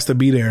pacing has to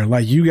be there.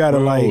 Like you gotta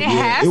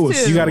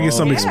you gotta get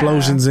some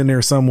explosions in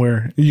there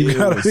somewhere. You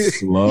gotta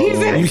slow.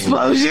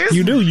 Explosions.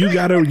 You do. You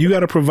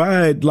gotta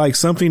provide like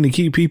something to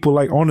keep people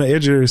like on the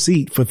edge of their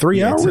seat for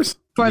 3 hours.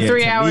 For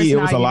 3 hours, it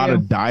was a lot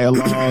of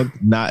dialogue,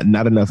 not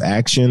enough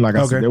action. Like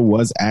I said, there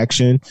was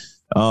action,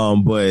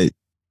 but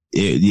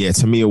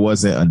to me, it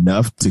wasn't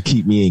enough to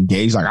keep me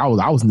engaged. Like I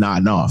was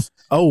nodding off.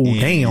 Oh,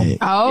 damn.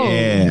 Oh.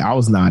 Yeah, I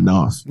was nodding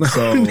off.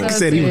 So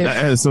said he was,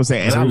 that's what I'm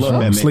saying. And I love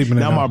that, man.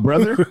 Now, my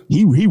brother,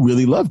 he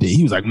really loved it.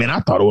 He was like, man,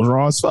 I thought it was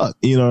raw as fuck.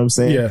 You know what I'm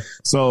saying? Yeah.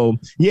 So,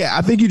 yeah,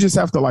 I think you just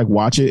have to like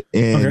watch it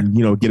and,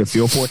 you know, get a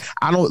feel for it.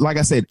 I don't, like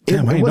I said,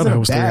 it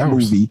wasn't a bad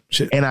movie.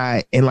 Shit. And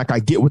I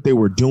get what they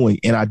were doing.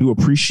 And I do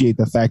appreciate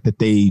the fact that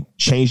they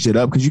changed it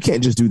up because you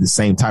can't just do the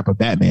same type of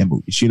Batman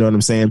movies. You know what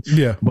I'm saying?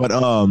 Yeah.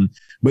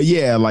 But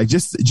yeah, like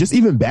just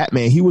even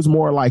Batman, he was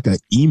more like an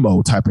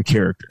emo type of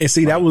character. And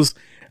see, that was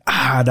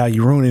now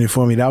you ruining it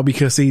for me now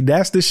because see,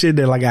 that's the shit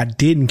that like I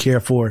didn't care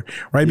for,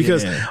 right?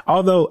 Because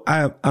although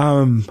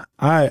y'all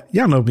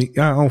know me,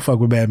 I don't fuck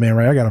with Batman,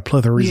 right? I got a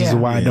plethora of reasons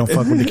why I don't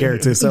fuck with the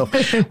character itself,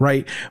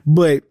 right?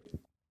 But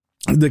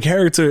the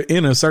character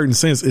in a certain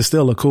sense is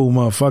still a cool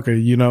motherfucker,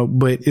 you know,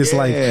 but it's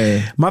like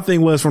my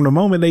thing was from the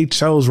moment they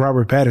chose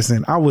Robert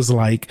Pattinson, I was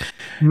like,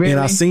 and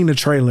I seen the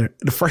trailer.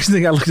 The first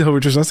thing I looked over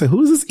Trish, I said,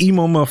 who's this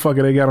emo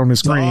motherfucker they got on the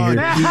screen here?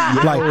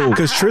 Like,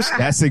 cause Trish,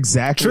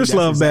 Trish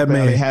loved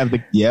Batman. They have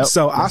the,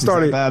 so I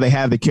started, they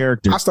have the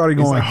character. I started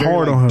going like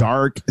hard on her.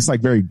 Dark. It's like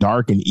very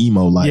dark and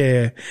emo. Like,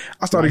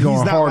 I started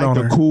going hard on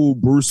her. The cool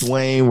Bruce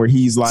Wayne where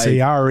he's like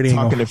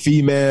talking to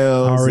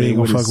females. I already ain't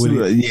gonna fuck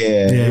with it.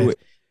 Yeah.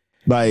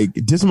 Like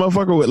this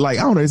motherfucker would like,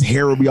 I don't know, his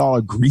hair would be all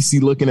greasy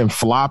looking and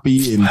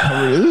floppy and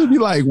it would be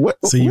like, what?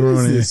 So you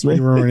ruining it.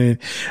 You ruining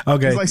it.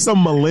 Okay. It's like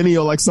some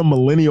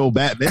millennial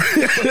Batman.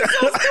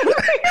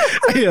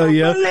 Hell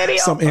yeah.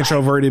 Some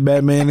introverted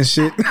Batman and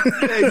shit.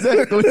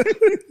 Exactly.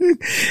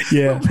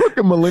 Yeah.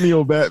 Fucking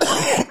millennial Batman.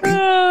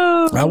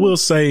 I will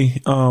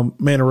say,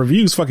 man, the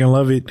reviews fucking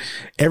love it.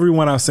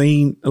 Everyone I've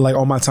seen like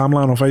on my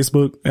timeline on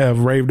Facebook have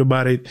raved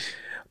about it.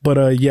 But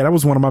that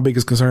was one of my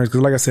biggest concerns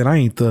because like I said,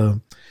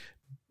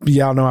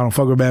 y'all know I don't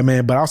fuck with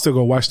Batman, but I'll still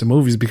go watch the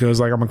movies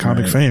because like I'm a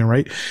comic fan,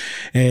 right?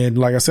 And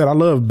like I said, I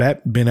love Ben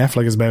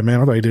Affleck as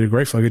Batman. I thought he did a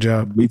great fucking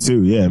job. Me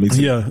too. Yeah, me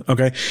too. Yeah.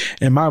 Okay.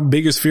 And my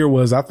biggest fear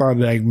was I thought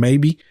like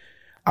maybe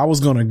I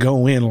was going to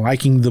go in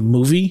liking the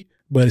movie,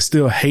 but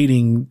still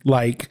hating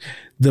like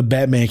the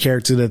Batman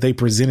character that they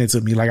presented to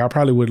me. Like I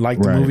probably would like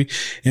the movie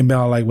and be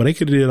all like, well, they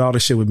could have did all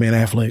this shit with Ben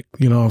Affleck.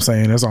 You know what I'm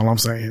saying? That's all I'm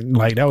saying.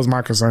 Like that was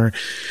my concern.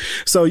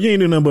 So you ain't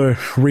do nothing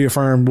but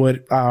reaffirm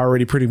what I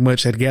already pretty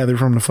much had gathered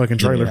from the fucking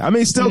trailer. Yeah. I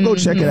mean, still go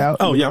check it out.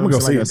 Oh yeah, I'm gonna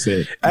go see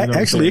it.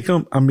 Actually,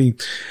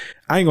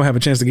 I ain't gonna have a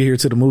chance to get here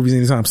to the movies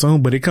anytime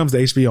soon, but it comes to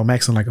HBO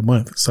Max in like a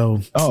month. So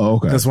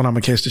that's when I'm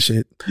gonna catch the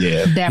shit.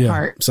 Yeah. That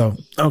part. So,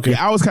 okay.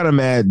 Yeah, I was kind of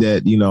mad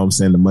that, you know what I'm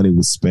saying, the money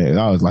was spent.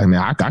 I was like,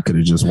 man, I could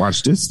have just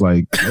watched this.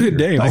 Like,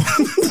 damn. Like,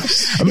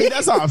 I mean,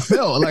 that's how I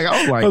felt. Like,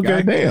 I was like,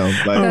 God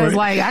damn. Like, I was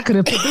like, I could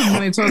have put this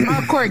money towards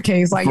my court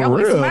case. Like, for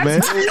real,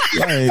 man.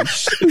 Like,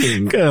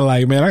 shit.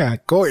 Like, man, I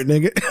got court,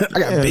 nigga. I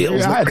got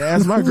bills. I had to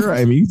ask my girl,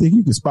 I mean, you think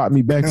you can spot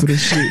me back for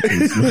this shit?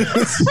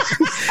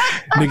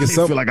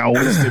 Nigga, feel like I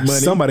wasted money.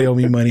 Somebody owe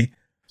me money.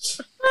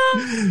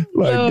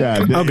 Like,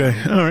 God damn. Okay.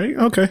 All right.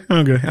 Okay.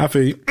 I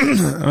feel you.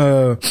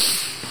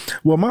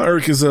 Well, my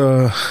irk is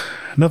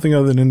nothing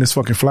other than this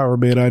fucking flower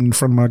bed out in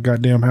front of my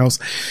goddamn house.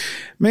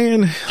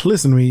 Man,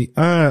 listen to me.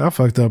 I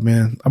fucked up,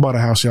 man. I bought a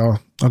house, y'all.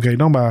 Okay,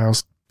 don't buy a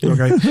house.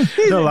 Okay,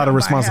 there are a lot of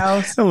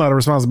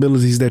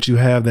responsibilities that you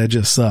have that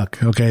just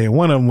suck. Okay, and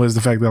one of them was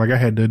the fact that like I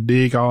had to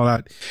dig all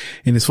out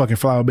in this fucking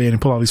flower bed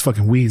and pull all these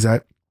fucking weeds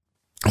out.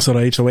 So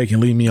the HOA can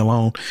leave me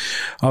alone.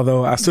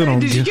 Although I still don't.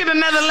 Did you get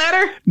another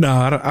letter? No,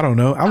 I don't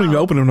know. I don't even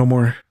open them no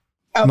more.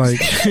 Oh. Like,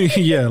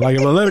 yeah, like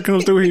if a letter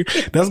comes through here,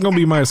 that's going to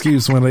be my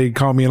excuse when they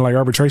call me in like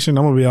arbitration.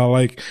 I'm going to be all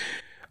like,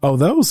 oh,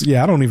 those?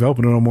 Yeah, I don't even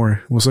open them no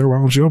more. Well, sir, why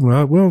don't you open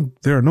them? Well,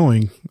 they're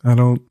annoying. I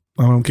don't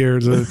care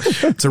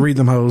to read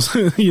them hoes.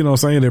 You know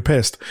what I'm saying? They're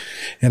pests.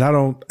 And I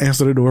don't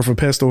answer the door for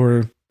pest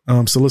or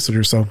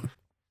solicitor. So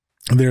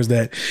there's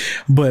that.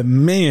 But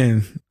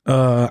man,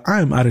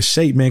 I'm out of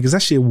shape, man, because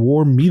that shit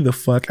wore me the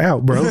fuck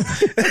out, bro.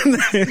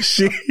 that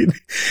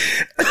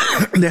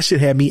shit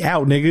had me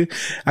out, nigga.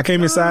 I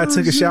came inside,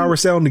 took a shower,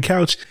 sat on the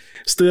couch,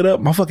 stood up,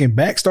 my fucking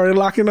back started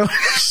locking up.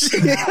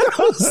 Damn. I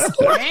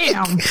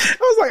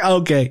was like,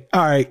 okay,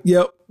 all right,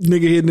 yep,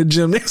 nigga hitting the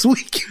gym next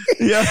week.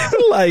 Yeah,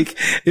 like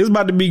it's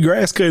about to be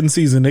grass cutting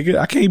season, nigga.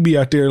 I can't be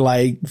out there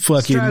like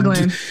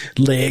fucking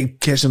leg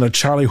catching a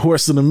Charlie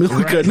horse in the middle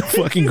of cutting the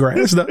fucking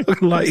grass.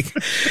 like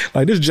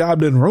this job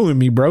doesn't ruin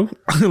me, bro.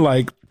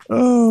 Like,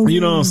 you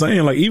know what I'm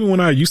saying? Like even when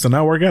I used to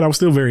not work out, I was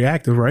still very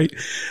active, right?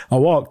 I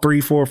walk 3,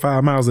 4,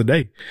 5 miles a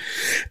day.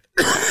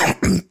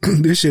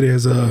 This shit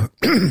is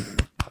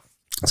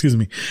excuse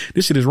me,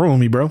 this shit is ruining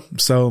me, bro.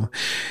 So,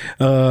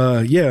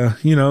 yeah,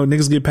 you know,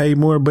 niggas get paid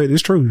more, but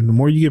it's true. The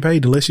more you get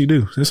paid, the less you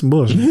do. That's some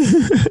bullshit.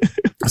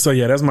 So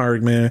yeah, that's my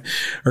irk, man.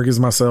 Irk is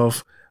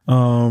myself.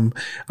 I'm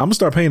gonna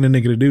start paying the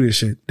nigga to do this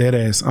shit. Dead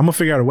ass. I'm gonna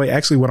figure out a way.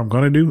 Actually, what I'm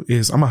gonna do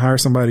is I'm gonna hire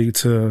somebody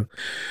to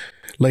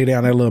lay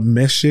down that little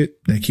mesh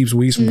shit that keeps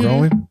weeds from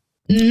growing.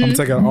 I'm gonna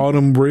take out all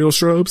them real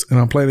shrubs and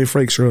I'm planting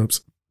fake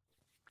shrubs.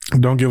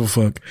 Don't give a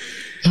fuck.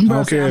 I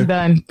don't care. I'm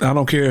done. I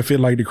don't care if it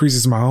like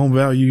decreases my home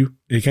value.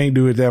 It can't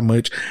do it that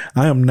much.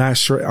 I'm not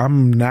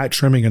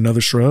trimming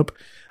another shrub.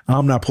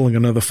 I'm not pulling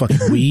another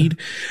fucking weed.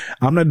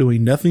 I'm not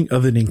doing nothing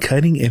other than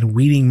cutting and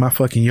weeding my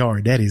fucking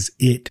yard. That is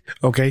it.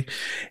 Okay.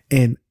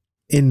 And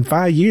in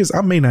 5 years,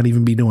 I may not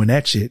even be doing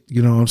that shit.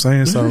 You know what I'm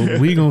saying? So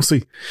we gonna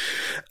see.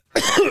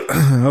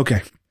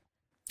 Okay.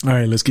 All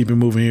right. Let's keep it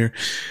moving here.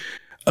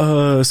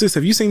 Sis,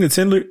 have you seen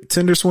the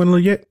Tinder swindler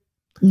yet?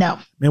 No.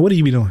 Man, what do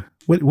you be doing?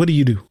 What do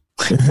you do?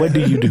 What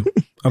do you do?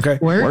 Okay.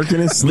 Working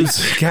and sleep.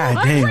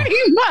 God damn.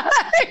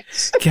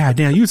 God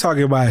damn. You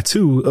talking about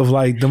two of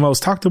like the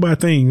most talked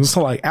about things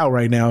like out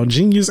right now.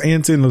 Genius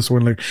and Tinder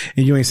swindler.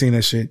 And you ain't seen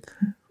that shit.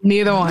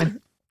 Neither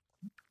one.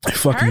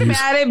 Fucking heard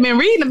about it, been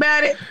reading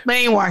about it, but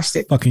ain't watched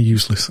it. Fucking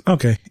useless.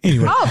 Okay.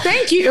 Anyway. Oh,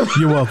 thank you.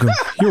 You're welcome.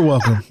 You're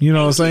welcome. You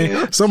know what I'm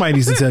saying? Somebody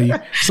needs to tell you.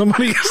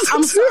 Somebody.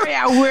 I'm sorry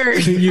I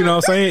work. You know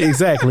what I'm saying?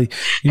 Exactly.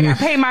 I gotta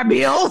pay my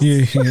bills.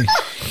 Yeah.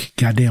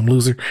 Goddamn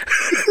loser.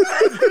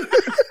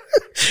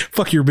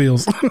 Fuck your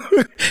bills.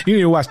 You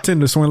need to watch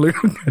Tinder swindler.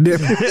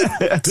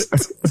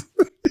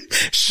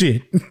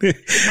 Shit.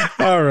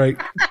 All right.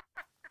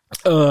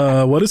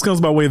 Well, this comes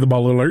by way of the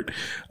ball alert.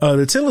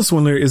 The Tinder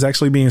swindler is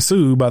actually being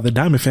sued by the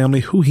Diamond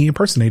family who he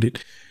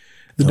impersonated.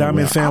 The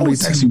Diamond family. I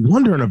was actually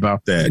wondering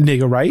about that.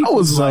 Nigga, right? I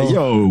was like,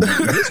 yo,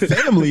 this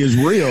family is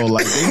real.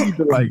 Like, they need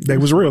to like. They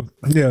was real.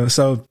 Yeah.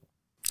 So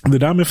the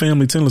Diamond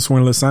family Tinder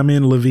swindler,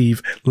 Simon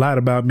Leviev, lied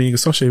about being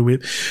associated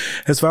with,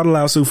 has filed a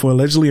lawsuit for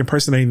allegedly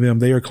impersonating them.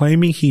 They are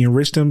claiming he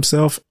enriched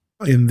himself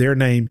in their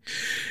name.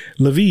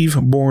 Leviev,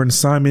 born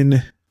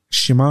Simon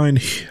Shimon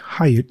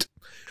Hyatt,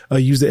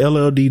 used the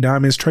LLD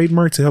Diamond's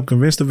trademark to help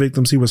convince the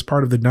victims he was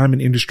part of the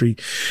diamond industry.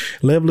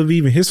 Lev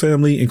Leviev and his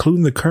family,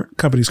 including the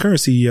company's current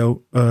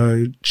CEO,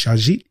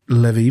 Shajit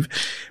Leviev,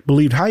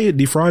 believed Hyatt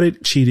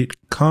defrauded, cheated,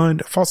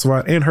 conned,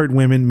 falsified, and hurt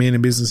women, men,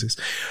 and businesses.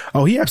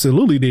 Oh, he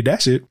absolutely did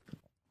that shit.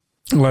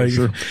 Like,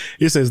 sure.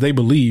 It says they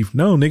believe.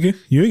 No, nigga,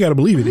 you ain't got to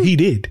believe it. He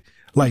did.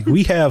 Like,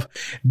 we have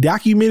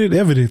documented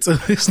evidence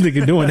of this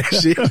nigga doing that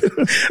shit.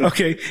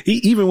 Okay. He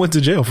even went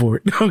to jail for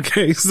it.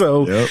 Okay.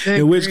 So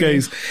in which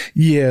case,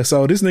 yeah.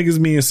 So this nigga's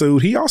being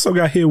sued. He also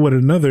got hit with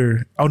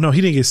another. Oh no,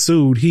 he didn't get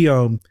sued. He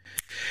got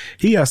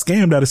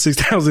scammed out of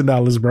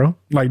 $6,000, bro.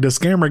 Like the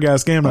scammer got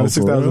scammed out of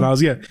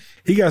 $6,000. Yeah.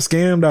 He got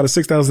scammed out of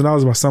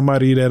 $6,000 by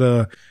somebody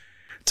that,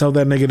 told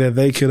that nigga that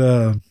they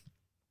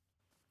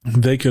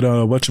could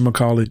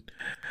whatchamacallit,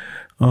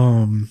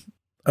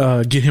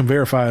 get him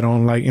verified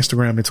on like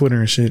Instagram and Twitter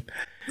and shit.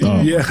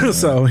 Yeah.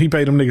 So he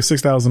paid them niggas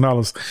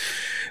 $6,000.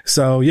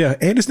 So yeah.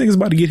 And this nigga's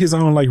about to get his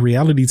own like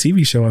reality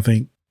TV show, I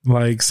think.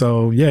 Like,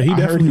 so yeah, he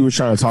definitely was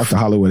trying to talk to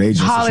Hollywood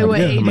agents. Hollywood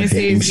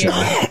agencies.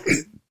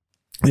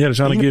 Yeah, they're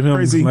trying to give him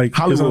crazy. Like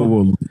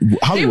Hollywood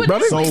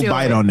so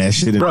bite on that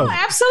shit, bro. Oh,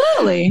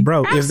 absolutely,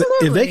 bro.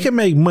 Absolutely. If they can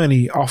make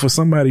money off of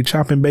somebody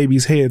chopping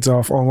babies' heads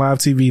off on live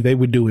TV, they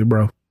would do it,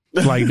 bro.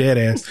 Like dead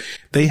ass.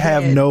 They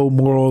have no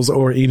morals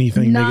or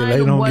anything, nigga.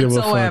 They don't give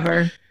a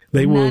fuck.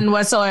 They will none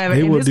whatsoever.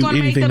 They will do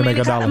anything to make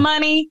a dollar.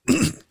 Money,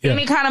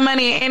 any kind of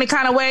money, any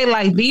kind of way.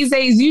 Like these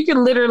days, you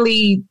can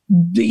literally,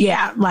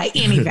 like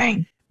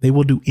anything. They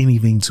will do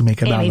anything to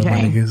make a dollar,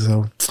 my nigga.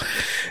 So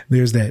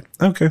there's that.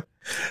 Okay.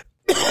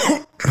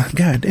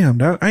 God damn,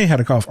 dog. I ain't had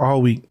a cough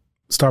all week.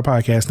 Start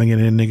podcasting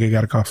and then nigga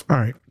got a cough. All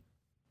right.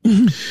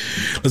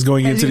 Let's go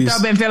and get into these. Have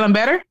you been feeling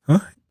better? Huh?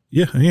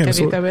 Yeah. I don't have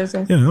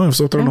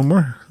sore throat no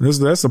more.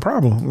 That's the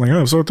problem. Like I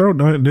have sore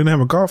throat. I didn't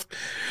have a cough.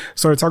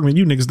 Started talking to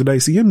you niggas today.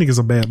 See, you niggas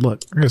are bad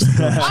luck. I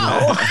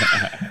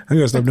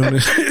gotta stop doing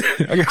this.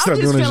 I gotta stop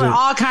doing this. I'm just feeling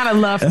all kind of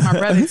love from my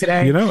brother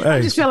today. You know,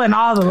 I'm just feeling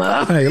all the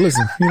love. Hey,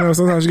 listen. You know,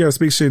 sometimes you gotta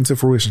speak shit into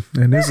fruition,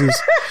 and this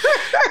is.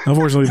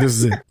 Unfortunately, this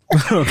is it.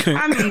 Okay.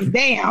 I mean,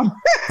 damn.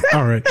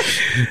 All right.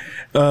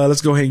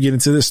 Let's go ahead and get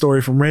into this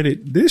story from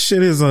Reddit. This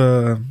shit is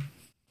I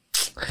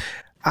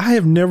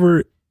have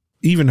never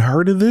even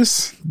heard of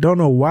this. Don't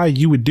know why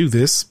you would do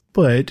this,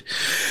 but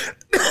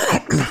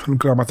let me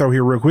clear my throat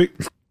here real quick.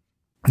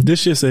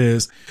 This shit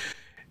says,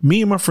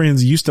 me and my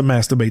friends used to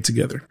masturbate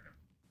together.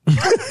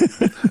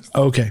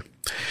 Okay.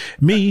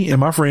 Me and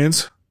my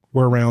friends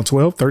were around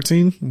 12,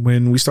 13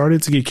 when we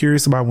started to get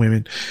curious about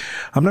women.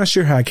 I'm not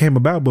sure how it came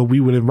about, but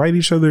we would invite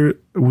each other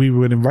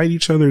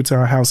to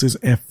our houses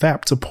and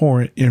fap to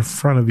porn in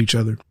front of each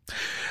other.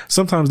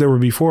 Sometimes there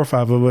would be 4 or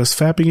 5 of us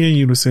fapping in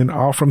unison,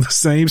 all from the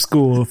same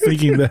school,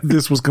 thinking that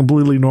this was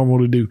completely normal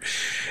to do.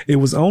 It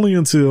was only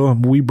until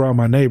we brought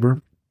my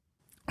neighbor,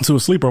 to a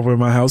sleepover at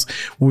my house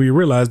when we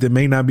realized it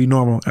may not be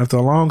normal. After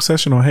a long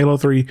session on Halo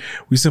 3,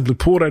 we simply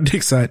pulled our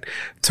dicks out,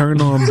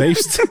 turned on Babe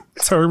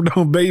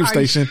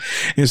Station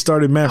and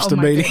started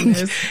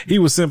masturbating. He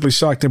was simply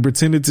shocked and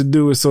pretended to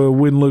do it so it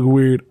wouldn't look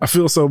weird. I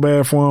feel so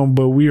bad for him,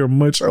 but we are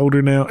much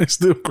older now and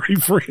still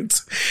great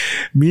friends.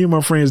 Me and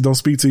my friends don't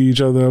speak to each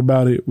other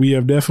about it. We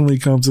have definitely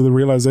come to the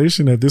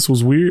realization that this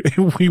was weird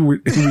and we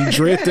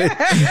dread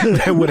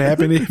that would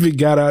happen if it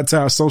got out to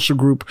our social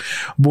group.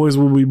 Boys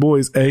will be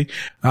boys, I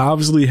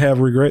obviously have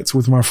regrets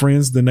with my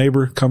friends, the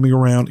neighbor coming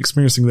around,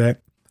 experiencing that,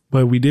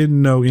 but we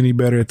didn't know any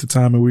better at the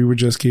time and we were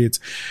just kids.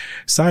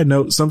 Side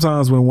note,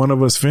 sometimes when one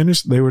of us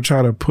finished, they would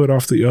try to put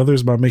off the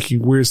others by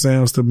making weird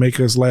sounds to make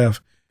us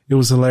laugh. It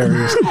was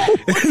hilarious.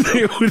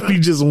 There would be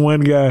just one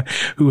guy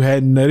who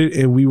hadn't nutted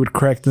and we would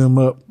crack them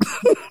up.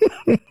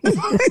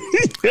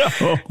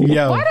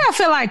 Yo. Why do I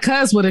feel like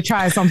Cuz would have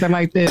tried something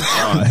like this?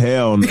 Oh,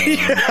 hell no.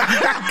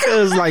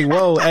 Cuz like,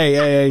 whoa,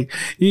 hey,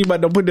 you ain't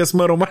about to put that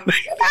smut on my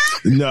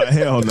name. No,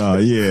 hell no,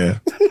 yeah.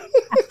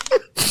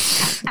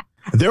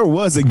 There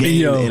was a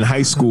game in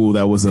high school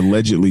that was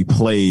allegedly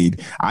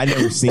played. I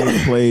never seen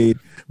it played,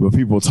 but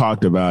people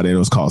talked about it. It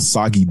was called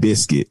Soggy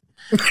Biscuit.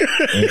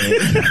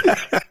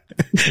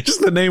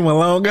 Just the name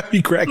alone got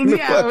me cracking the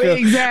fuck up.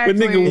 Exactly.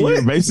 But nigga, what?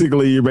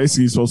 You're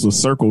basically supposed to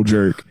circle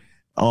jerk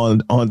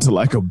onto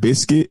like a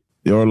biscuit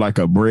or like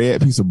a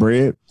piece of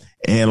bread.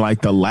 And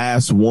like the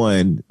last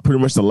one,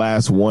 pretty much the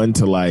last one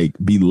to like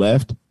be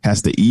left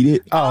has to eat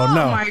it. Oh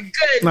no. My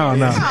goodness. No.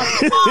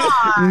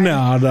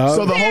 No.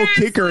 So the whole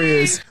kicker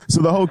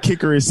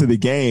is to the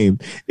game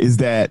is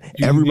that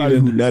everybody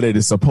who nutted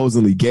is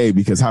supposedly gay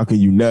because how can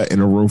you nut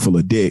in a room full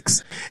of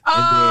dicks?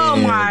 Oh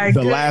and then my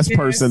the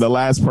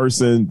last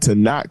person to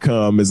not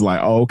come is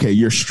like, oh, okay,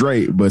 you're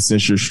straight, but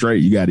since you're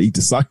straight, you got to eat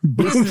the soggy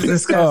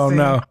biscuit. Oh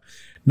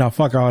no,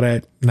 fuck all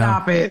that. No.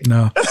 Stop it.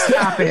 No.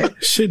 Stop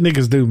it. Shit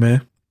niggas do,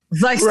 man.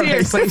 Like,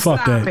 seriously,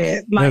 Fuck stop that.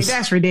 it. Like,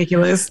 that's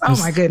ridiculous. Oh,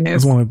 my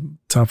goodness. That's one of the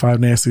top 5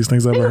 nastiest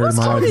things I've ever heard in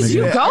my life. What did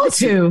you go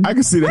to? I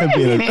can see that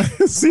being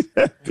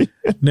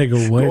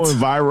Nigga, what? going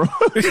viral.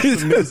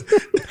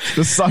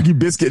 The soggy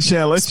biscuit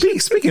challenge.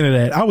 Speaking of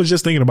that, I was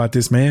just thinking about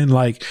this, man.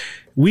 Like,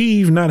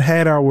 we've not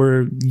had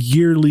our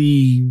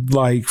yearly,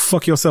 like,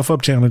 fuck yourself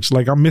up challenge.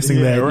 Like, I'm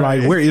missing that. Right.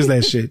 Like, where is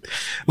that shit?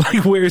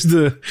 Like, where is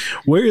the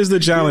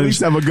challenge? At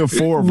least have a good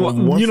 4 of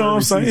them. You know what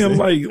I'm saying? Season.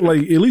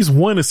 Like at least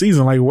one a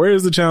season. Like, where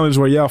is the challenge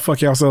where y'all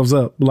fuck yourselves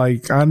up?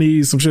 Like, I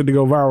need some shit to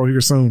go viral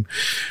here soon.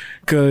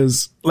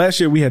 Cause last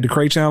year we had the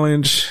Cray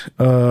challenge.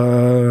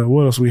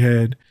 What else we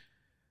had?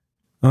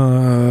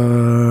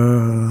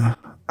 I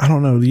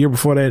don't know. The year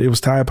before that, it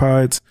was Tide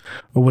Pods,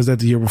 or was that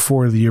the year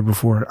before? The year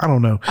before, I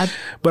don't know.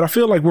 But I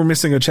feel like we're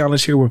missing a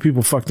challenge here where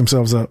people fuck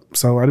themselves up.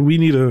 So we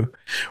need a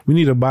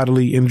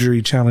bodily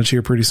injury challenge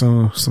here pretty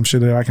soon. Some shit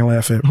that I can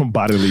laugh at.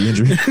 Bodily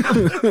injury.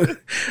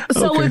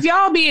 So with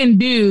y'all being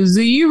dudes,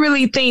 do you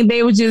really think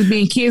they were just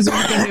being kids, or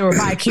you think they were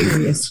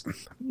bi-curious?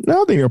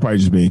 No, I think they're probably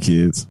just being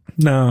kids.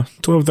 No,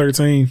 12,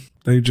 13.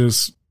 They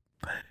just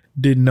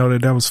didn't know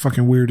that was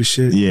fucking weird as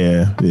shit.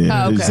 Yeah. Oh,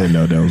 okay. They just didn't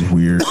know that was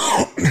weird.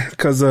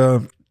 Because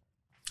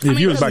if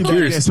you was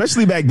bi-curious,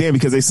 especially back then,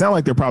 because they sound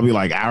like they're probably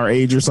like our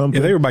age or something.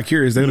 If they were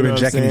bi-curious, they would have been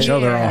jacking each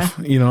other off.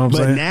 You know what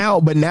I'm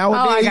saying? But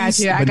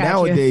nowadays, I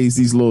got you.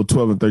 These little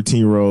 12 and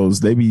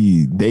 13-year-olds,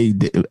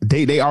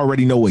 they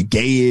already know what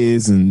gay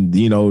is, and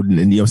you know what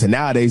I'm saying.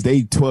 Nowadays,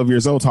 they 12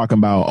 years old talking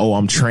about, oh,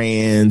 I'm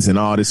trans and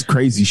all this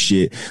crazy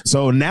shit.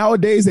 So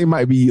nowadays, they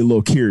might be a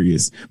little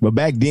curious. But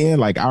back then,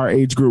 like our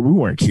age group, we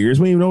weren't curious.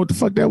 We didn't even know what the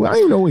fuck that was. I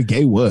didn't even know what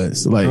gay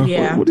was. Like,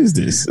 what is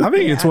this? I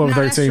think at 12 and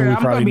 13, we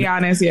probably. Be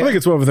honest, I think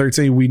at 12 and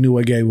 13, we knew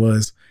what gay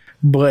was.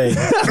 But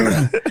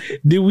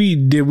did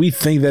we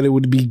think that it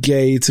would be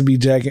gay to be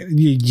jacking?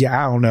 Yeah,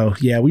 I don't know.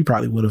 Yeah, we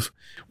probably would have.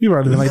 We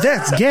probably been like,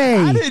 that's gay.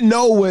 I didn't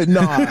know what.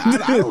 No,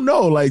 I don't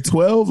know. Like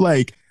 12,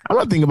 like I'm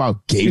not thinking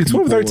about gay. Yeah,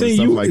 12,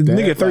 13, you like that.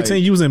 Nigga, 13,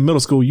 like, you was in middle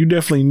school. You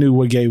definitely knew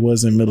what gay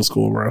was in middle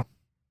school, bro.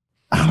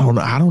 I don't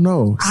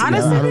know.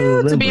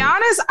 Honestly, to be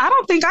honest, I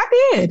don't think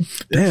I did.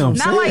 Damn.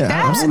 Not like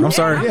that. I'm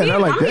sorry.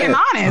 I'm being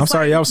honest. I'm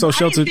sorry. I was so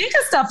sheltered. I didn't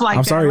think of stuff like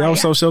I'm sorry. I was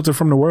so sheltered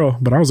from the world,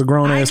 but I was a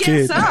grown ass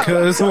kid.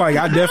 Because like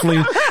I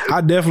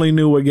definitely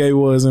knew what gay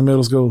was in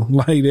middle school.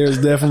 Like there's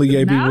definitely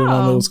gay people in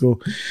my middle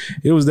school.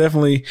 It was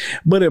definitely,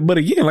 but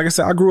again, like I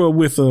said, I grew up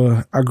with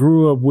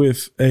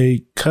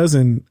a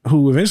cousin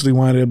who eventually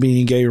wound up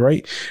being gay,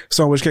 right?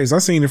 So in which case I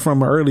seen it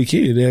from an early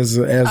kid as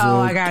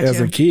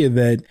a kid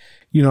that,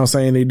 you know what I'm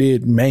saying, they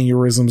did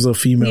mannerisms of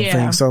female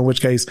things. So in which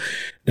case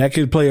that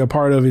could play a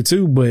part of it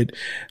too. But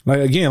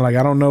like, again, like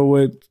I don't know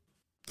what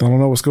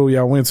school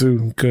y'all went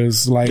to.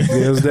 Cause like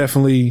there's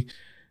definitely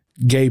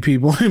gay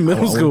people in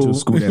middle school. I went to a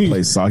school that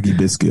plays Soggy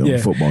Biscuit on the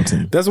football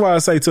team. That's why I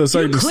say to a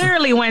certain extent. You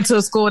clearly went to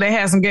a school that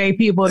has some gay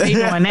people. They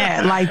doing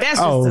that. Like that's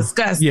just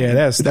disgusting. Yeah,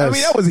 that's. I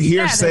mean, that was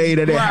hearsay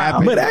that it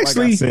happened. But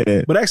actually,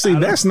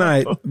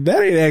 that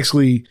ain't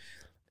actually,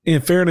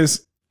 in fairness,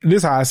 this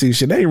is how I see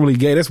shit. That ain't really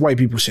gay. That's white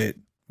people shit.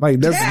 Like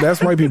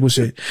that's white people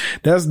shit.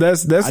 That's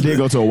I did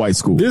go to a white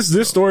school.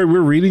 This story we're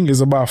reading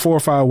is about 4 or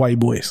 5 white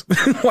boys.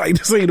 Like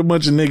this ain't a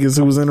bunch of niggas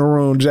who was in a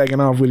room jacking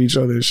off with each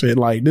other and shit.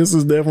 Like this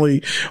is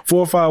definitely 4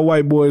 or 5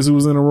 white boys who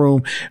was in a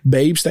room.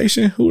 Babe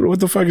Station? What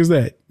the fuck is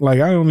that?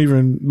 Like I don't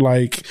even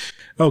like.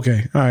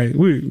 Okay, all right,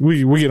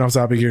 we get off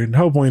topic here. The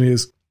whole point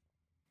is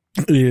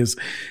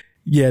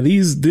yeah,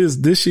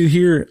 this shit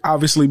here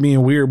obviously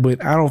being weird,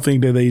 but I don't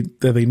think that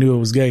they knew it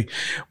was gay.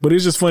 But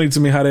it's just funny to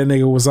me how that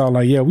nigga was all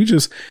like, yeah, we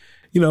just,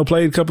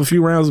 played a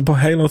few rounds of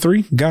Halo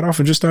 3, got off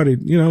and just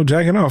started,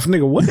 jacking off.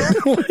 Nigga, what?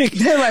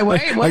 They're like,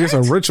 wait, what? Like it's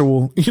a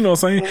ritual, you know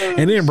what I'm saying?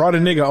 And then brought a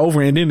nigga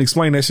over and didn't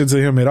explain that shit to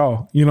him at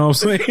all. You know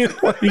what I'm saying?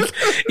 Like,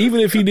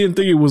 even if he didn't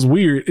think it was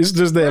weird, it's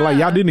just that like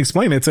y'all didn't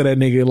explain it to that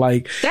nigga.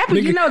 Like that,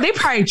 nigga, they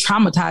probably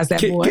traumatized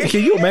that boy.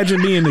 Can you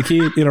imagine being the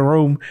kid in a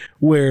room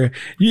where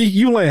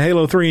you play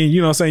Halo 3 and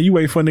you know what I'm saying, you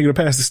wait for a nigga to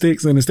pass the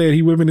sticks and instead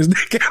he whipping his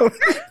dick out?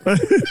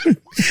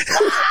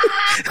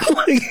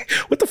 Like,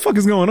 what the fuck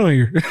is going on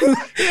here?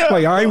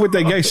 Like, I ain't with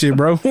that gay shit,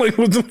 bro. Like,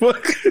 what the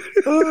fuck?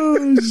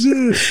 Oh,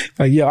 shit.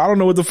 Like, yeah, I don't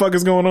know what the fuck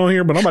is going on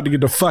here, but I'm about to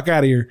get the fuck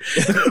out of here.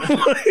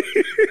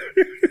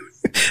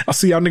 I'll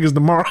see y'all niggas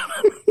tomorrow.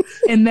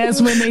 And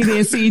that's when they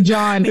didn't see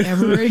John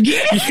ever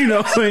again. You know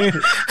what I'm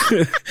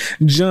saying?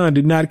 John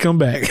did not come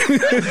back.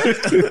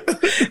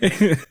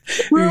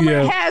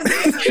 Rumor has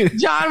it,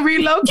 John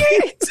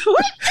relocated to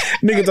it.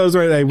 Nigga told us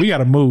right, hey, we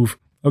gotta move.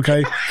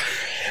 Okay.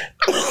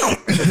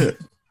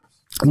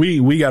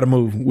 We gotta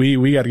move.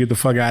 We gotta get the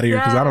fuck out of here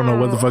because I don't know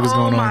what the fuck is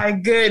going on. Oh my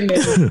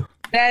goodness.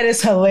 That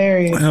is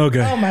hilarious.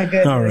 Okay. Oh my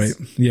goodness. All right.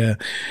 Yeah.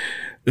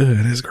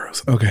 That's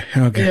gross. Okay.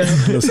 Yeah.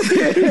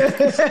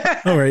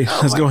 All right.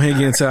 Let's go ahead and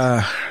get into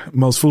our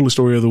most foolish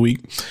story of the week.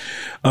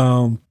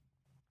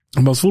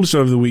 Most foolish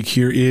story of the week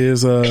here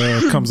is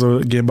comes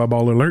again by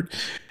Baller Alert.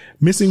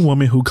 Missing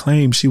woman who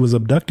claimed she was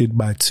abducted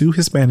by 2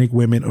 Hispanic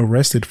women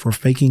arrested for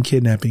faking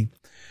kidnapping.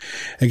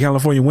 A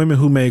California woman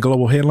who made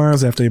global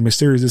headlines after a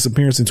mysterious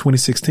disappearance in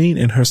 2016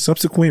 and her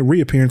subsequent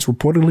reappearance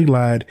reportedly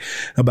lied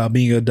about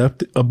being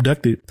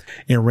abducted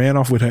and ran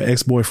off with her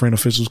ex-boyfriend,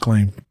 officials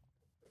claim.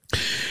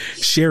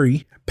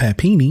 Sherry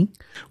Papini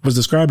was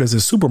described as a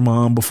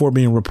supermom before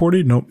being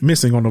reported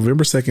missing on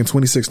November 2nd,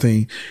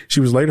 2016. She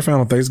was later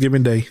found on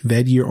Thanksgiving Day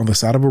that year on the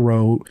side of a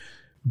road,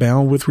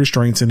 bound with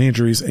restraints and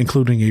injuries,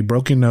 including a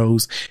broken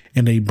nose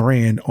and a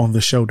brand on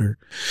the shoulder.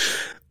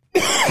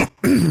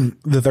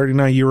 The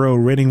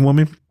 39-year-old Redding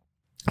woman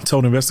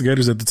told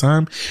investigators at the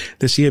time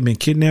that she had been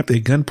kidnapped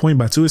at gunpoint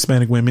by 2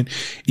 Hispanic women,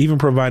 even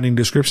providing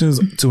descriptions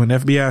to an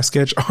FBI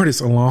sketch artist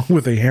along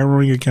with a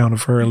harrowing account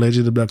of her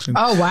alleged abduction.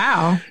 Oh,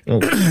 wow.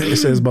 It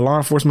says, but law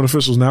enforcement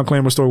officials now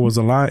claim her story was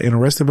a lie and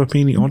arrested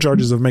Papini on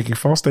charges of making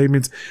false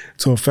statements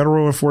to a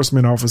federal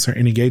enforcement officer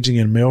and engaging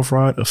in mail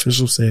fraud,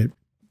 officials said.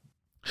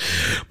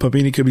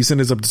 Papini could be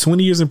sentenced up to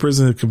 20 years in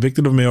prison if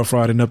convicted of mail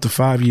fraud and up to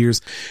 5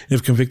 years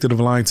if convicted of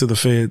lying to the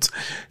feds.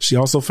 She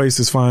also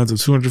faces fines of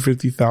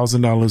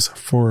 $250,000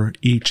 for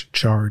each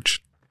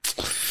charge.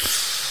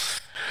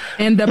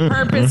 And the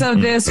purpose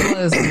of this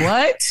was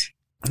what?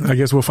 I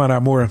guess we'll find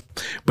out more.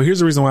 But here's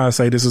the reason why I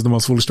say this is the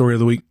most foolish story of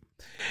the week.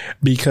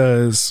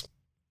 Because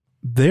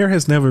there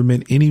has never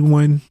been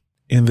anyone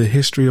in the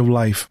history of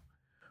life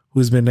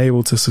who's been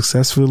able to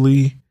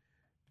successfully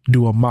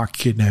do a mock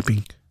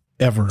kidnapping.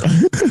 Ever.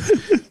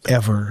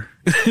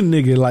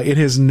 Nigga, like it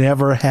has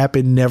never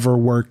happened, never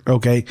worked.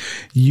 Okay.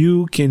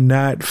 You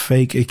cannot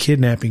fake a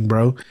kidnapping,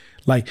 bro.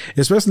 Like,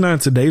 especially not in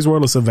today's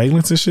world of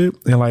surveillance and shit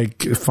and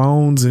like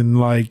phones and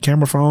like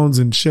camera phones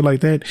and shit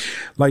like that.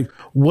 Like,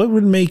 what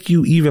would make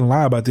you even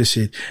lie about this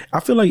shit?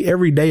 I feel like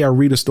every day I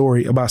read a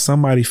story about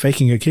somebody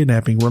faking a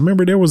kidnapping.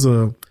 Remember there was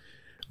a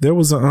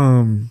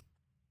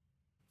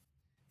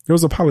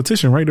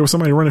politician, right? There was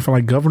somebody running for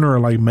like governor or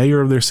like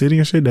mayor of their city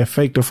and shit that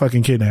faked a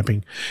fucking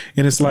kidnapping.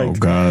 And it's like, oh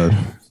God,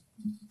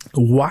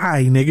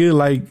 why, nigga?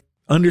 Like,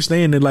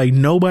 understand that like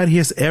nobody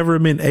has ever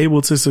been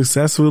able to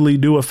successfully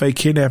do a fake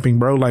kidnapping,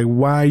 bro. Like,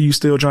 why are you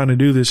still trying to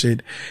do this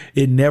shit?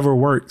 It never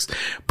works.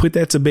 Put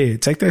that to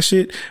bed. Take that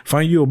shit,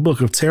 find you a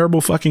book of terrible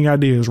fucking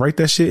ideas, write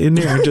that shit in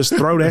there and just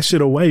throw that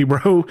shit away,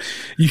 bro.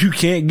 You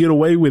can't get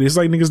away with it. It's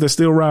like niggas that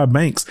still rob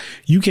banks.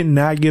 You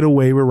cannot get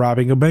away with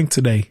robbing a bank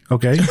today.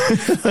 Okay.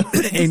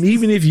 And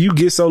even if you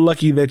get so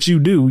lucky that you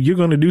do, you're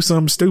going to do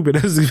something stupid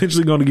that's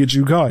eventually going to get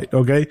you caught.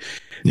 Okay.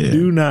 Yeah.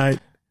 Do not.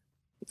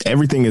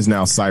 Everything is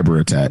now cyber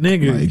attack.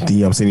 Nigga. Like, you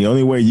know what I'm saying? The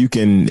only way you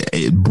can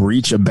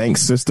breach a bank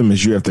system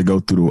is you have to go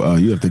through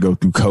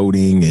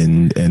coding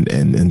and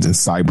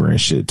cyber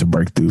and shit to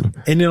break through.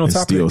 And then on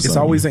top of it, it's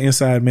always an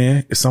inside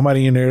man. It's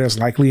somebody in there that's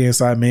likely an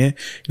inside man.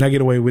 You're not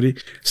get away with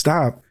it.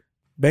 Stop.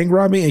 Bank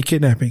robbing and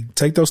kidnapping.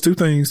 Take those 2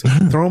 things,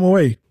 throw them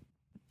away.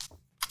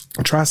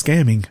 Try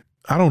scamming.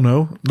 I don't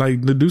know.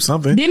 Like, to do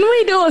something. Didn't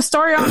we do a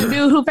story on the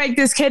dude who faked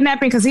this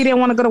kidnapping because he didn't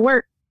want to go to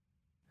work?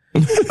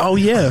 Oh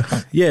yeah,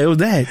 it was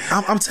that.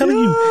 I'm telling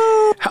you,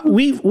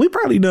 we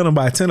probably done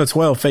about 10 or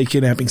 12 fake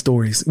kidnapping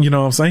stories. You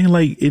know what I'm saying?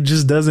 Like, it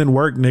just doesn't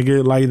work,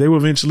 nigga. Like, they will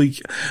eventually.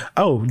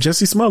 Oh,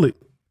 Jussie Smollett.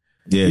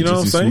 Yeah, you know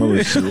what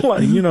I'm saying?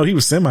 Like, you know, he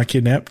was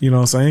semi-kidnapped, you know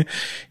what I'm saying?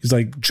 He's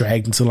like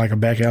dragged into like a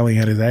back alley and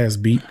had his ass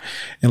beat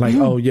and like,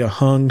 oh yeah,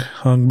 hung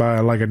by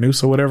like a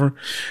noose or whatever.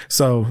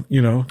 So,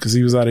 you know, cause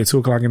he was out at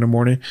 2:00 in the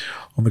morning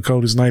on the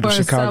coldest night of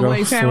Chicago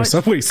for a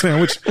Subway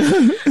sandwich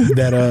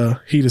that,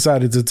 he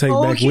decided to take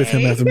back with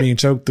him after being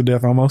choked to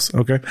death almost.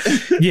 Okay.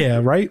 Yeah.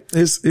 Right.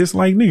 It's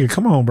like, nigga,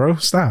 come on, bro.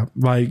 Stop.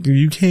 Like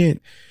you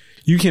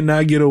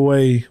cannot get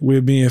away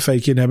with being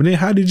fake kidnapped. And then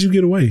how did you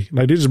get away?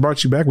 Like they just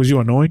brought you back. Was you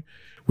annoying?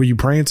 Were you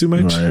praying too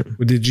much? Right.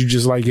 Or did you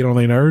just like get on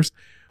their nerves?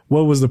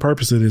 What was the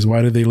purpose of this?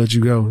 Why did they let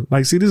you go?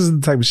 Like, see, this is the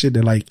type of shit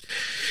that like,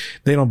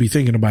 they don't be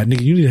thinking about.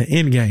 Nigga, you need an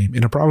end game.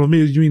 And the problem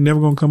is you ain't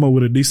never going to come up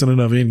with a decent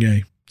enough end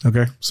game.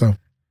 Okay. So,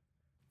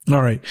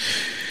 all right.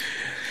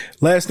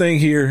 Last thing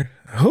here.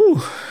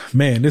 Whew,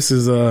 man, this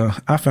is,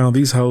 I found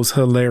these hoes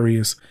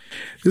hilarious.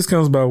 This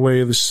comes by way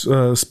of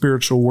the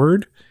spiritual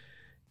word.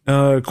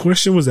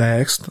 Question was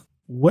asked,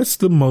 what's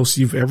the most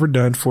you've ever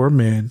done for a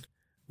man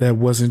that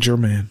wasn't your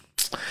man?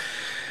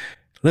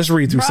 Let's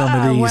read through some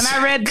of these. When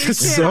I read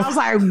this shit, I was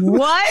like,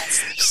 what?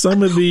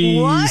 Some of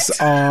these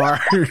are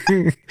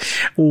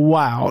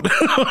wild.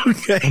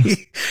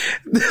 Okay.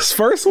 This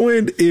first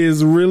one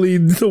is really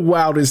the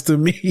wildest to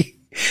me.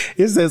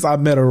 It says, I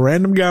met a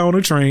random guy on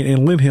a train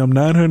and lent him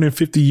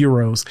 950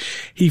 euros.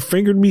 He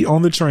fingered me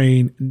on the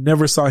train,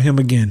 never saw him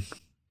again.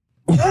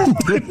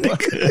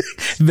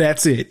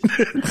 That's it.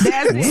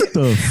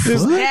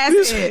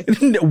 That's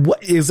it.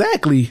 What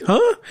exactly?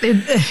 Huh?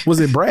 Was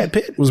it Brad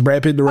Pitt? Was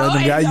Brad Pitt the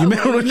random guy you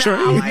met on the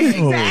train?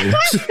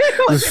 Exactly.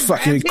 Was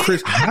fucking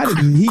Chris? How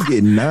did he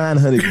get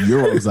 900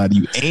 euros out of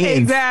you?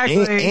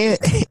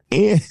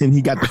 And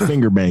he got the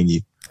finger bang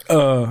you.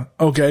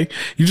 Okay.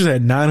 You just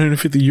had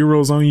 950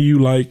 euros on you,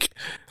 like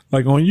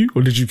on you,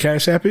 or did you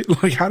cash app it?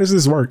 Like, how does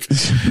this work?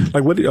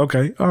 Like, what?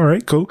 Okay. All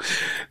right. Cool.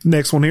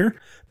 Next one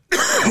here.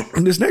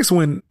 This next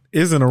one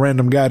isn't a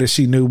random guy that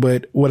she knew,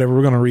 but whatever.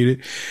 We're going to read it.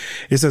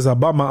 It says, I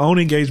bought my own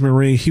engagement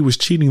ring. He was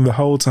cheating the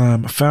whole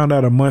time. Found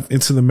out a month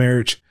into the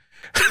marriage.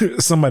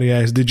 Somebody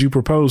asked, did you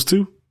propose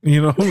too?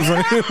 You know what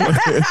I'm saying?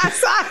 I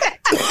saw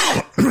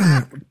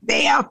it.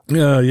 Damn.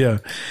 Yeah.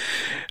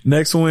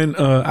 Next one,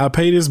 I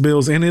paid his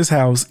bills in his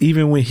house,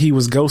 even when he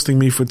was ghosting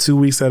me for 2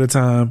 weeks at a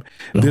time.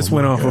 This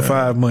went on for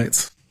 5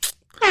 months.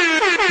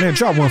 Man,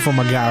 drop one for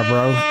my guy,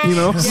 bro. You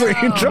know what I'm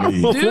saying? Drop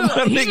one for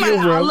my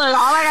nigga, bro. Look,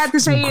 all I got to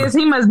say is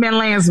he must have been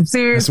laying some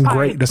serious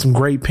That's some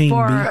great peen,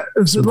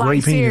 some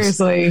great penis.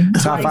 Seriously.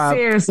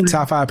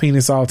 Top five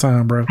penis all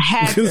time, bro.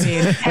 Has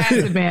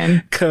to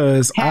been.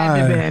 Cause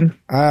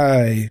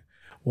I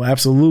will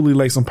absolutely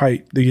lay some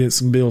pipe to get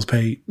some bills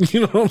paid. You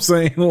know what I'm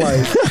saying?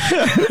 Like,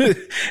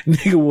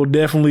 nigga will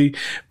definitely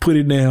put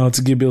it down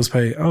to get bills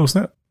paid. Oh,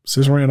 snap.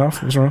 Sis ran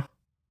off. What's wrong?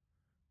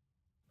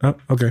 Oh,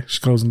 okay. She's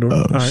closing the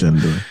door. Oh, right.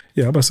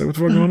 Yeah, I'm about to say, what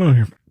the fuck going on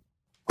here?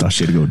 Thought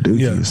she'd go do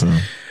you,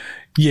 son.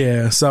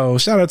 Yeah, so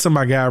shout out to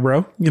my guy,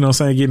 bro. You know what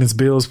I'm saying? Getting his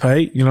bills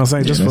paid. You know what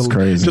I'm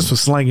saying? Just for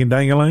slanging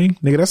dangling.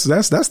 Nigga,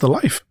 that's the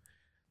life.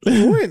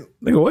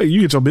 Nigga, wait,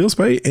 you get your bills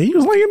paid and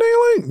you slanging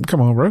dangling?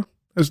 Come on, bro.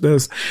 That's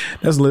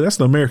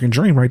the American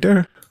dream right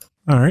there.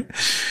 All right.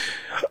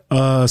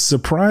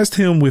 Surprised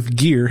him with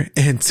gear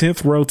and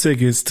 10th row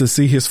tickets to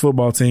see his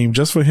football team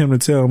just for him to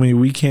tell me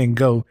we can't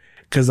go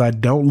because I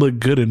don't look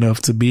good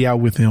enough to be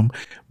out with him.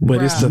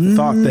 But it's the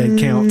thought that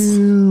counts.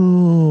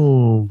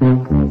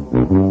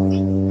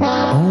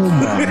 Oh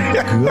my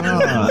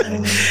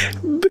God.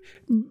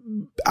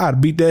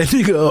 I'd beat that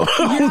nigga up.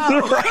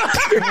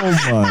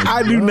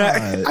 I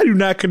do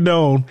not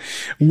condone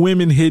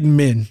women hitting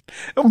men.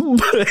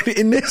 But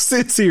in this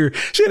sense here,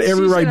 she had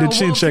every right to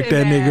chin check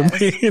that nigga,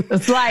 man.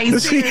 It's like,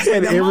 she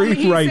had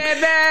every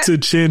right to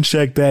chin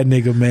check that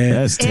nigga, man.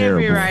 That's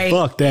terrible. Every right.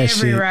 Fuck that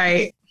shit.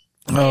 Right.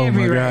 Oh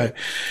my God.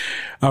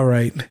 All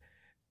right.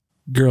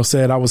 Girl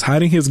said, I was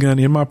hiding his gun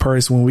in my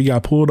purse when we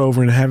got pulled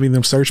over and having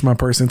them search my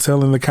purse and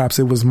telling the cops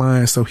it was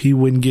mine so he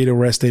wouldn't get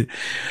arrested.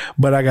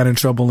 But I got in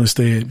trouble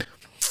instead.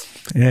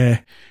 Yeah.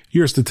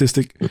 You're a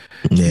statistic.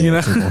 Yeah, you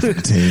know,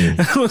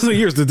 You're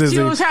you're a statistic. she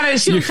was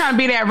trying to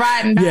be that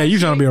ride and die. Yeah, you're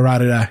trying to be a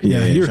ride or die.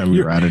 Yeah, you're trying to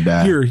be a ride or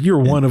die. You're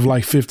one of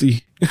like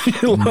 50.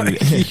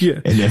 Yeah.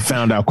 And then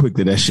found out quick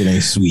that shit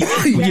ain't sweet.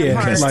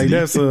 Yeah, like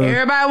that's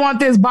everybody want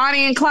this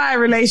Bonnie and Clyde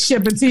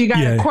relationship until you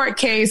got a court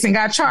case and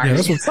got charged. Yeah,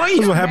 that's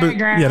what happens.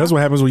 Yeah, that's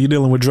what happens when you're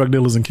dealing with drug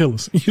dealers and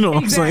killers. You know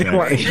what I'm saying?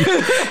 Like,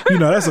 you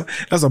know,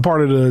 that's a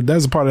part of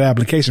the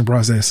application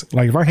process.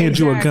 Like, if I hand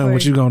you a gun,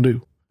 what you gonna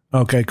do?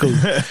 Okay, cool.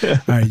 All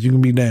right, you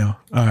can be down.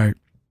 All right.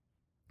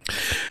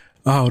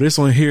 Oh, this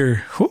one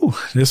here. Whew,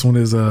 this one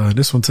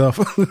tough.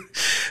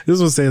 This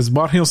one says,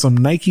 bought him some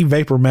Nike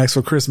Vapor Max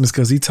for Christmas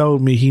because he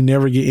told me he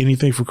never get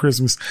anything for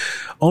Christmas,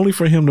 only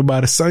for him to buy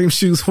the same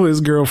shoes for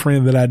his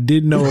girlfriend that I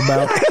didn't know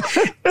about.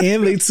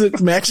 And they took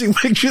matching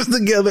pictures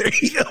together.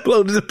 He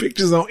uploaded the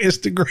pictures on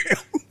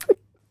Instagram.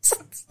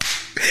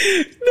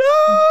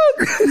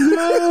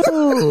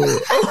 No.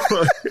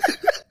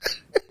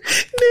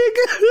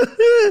 Nigga.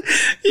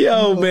 Yo,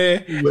 Yo,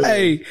 man.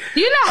 Hey.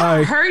 You know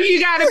how hurt you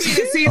gotta be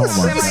to see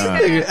something like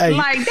that? Hey.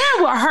 Like, that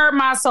would hurt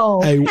my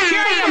soul. Hey. Here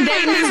I am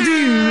dating this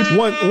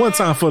dude. One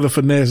time for the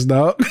finesse,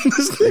 dog.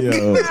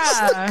 Yo.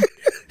 Yeah.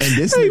 And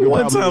this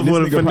nigga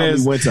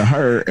probably went to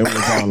her and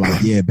was all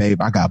like, yeah,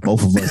 babe, I got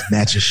both of us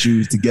matching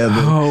shoes together.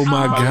 Oh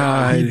my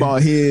God. He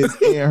bought his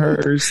and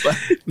hers.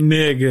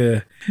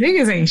 Nigga.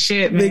 Niggas ain't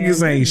shit, man.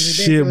 Niggas ain't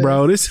shit,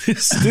 bro. This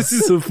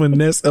is a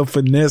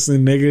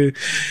finessing, nigga.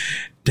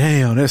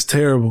 Damn, that's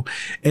terrible.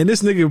 And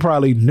this nigga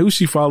probably knew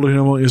she followed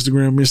him on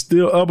Instagram and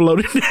still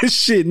uploaded that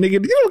shit, nigga. You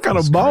know what kind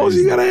of balls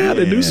you gotta have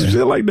to do some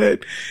shit like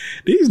that?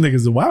 These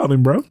niggas are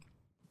wilding, bro.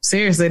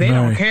 Seriously, they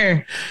don't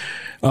care.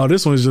 Oh,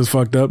 this one's just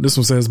fucked up. This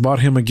one says, bought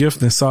him a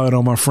gift and saw it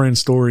on my friend's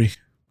story.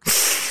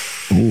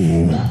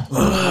 Ooh.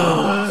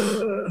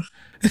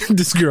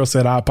 This girl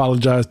said, I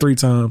apologize 3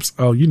 times.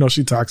 Oh, you know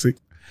she toxic.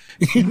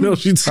 You know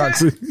she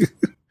toxic.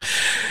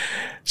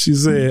 She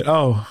said,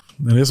 oh,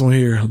 and this one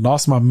here,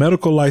 lost my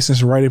medical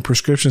license writing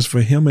prescriptions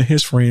for him and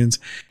his friends.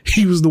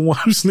 He was the one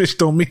who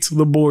snitched on me to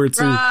the board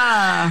too.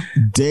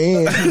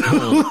 Damn.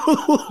 You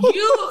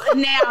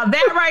now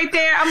that right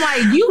there, I'm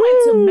like, you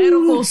went to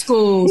medical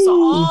school, so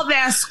all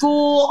that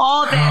school,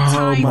 all that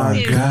time and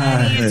money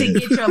to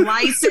get your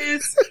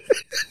license.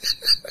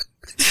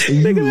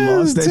 You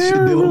lost that shit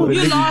dealing with a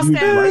You nigga lost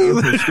that.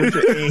 writing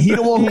prescription, and he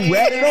the one who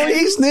ratted on you.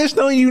 He snitched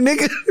on you,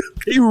 nigga.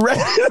 He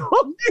ratted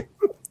on you.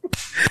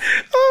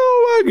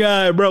 Oh my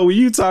God, bro. When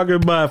you talking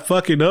about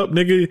fucking up,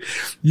 nigga,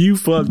 you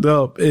fucked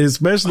up.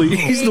 Especially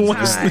he's the one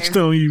that snitched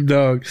on you,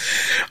 dog.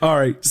 All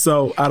right.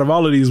 So out of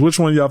all of these, which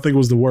one y'all think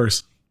was the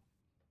worst?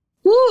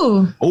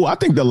 Woo. Oh, I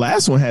think the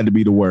last one had to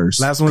be the worst.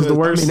 Last one's the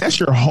worst. I mean, that's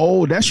your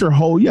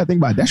whole, yeah, think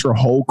about it. That's your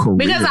whole career.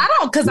 Because I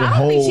don't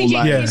think she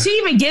can she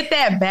even get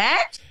that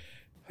back?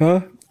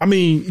 Huh? I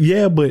mean,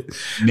 yeah, but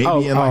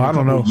maybe in like I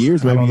don't know.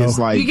 Years, maybe it's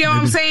like, you get what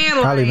I'm saying?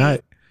 Probably like,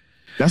 not.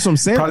 That's what I'm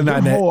saying. Probably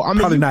like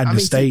not in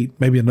the state.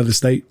 Maybe another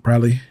state,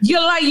 probably.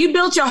 You're like, you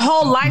built your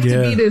whole life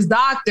to be this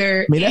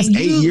doctor. I mean, that's 8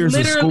 years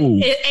of school.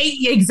 8,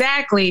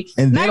 exactly.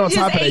 And then on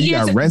top of that, you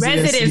got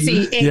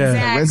residency. Exactly.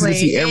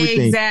 Residency,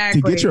 everything.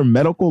 Exactly. To get your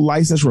medical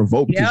license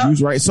revoked because you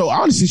was right. So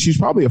honestly, she's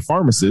probably a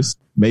pharmacist,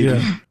 maybe.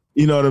 Yeah.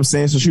 You know what I'm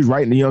saying? So she's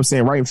writing, you know what I'm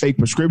saying, writing fake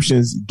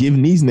prescriptions,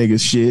 giving these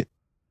niggas shit.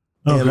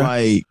 Okay. And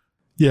like,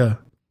 yeah.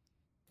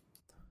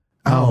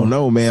 I don't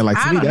know, man.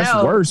 Like, to me,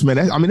 that's worse, man.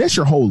 That's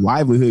your whole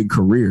livelihood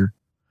career.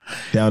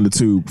 Down the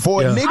tube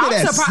for a nigga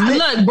that's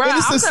look, bro.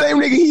 It's the same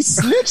nigga he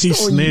snitched. He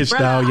snitched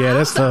out. Yeah,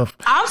 that's tough.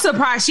 I'm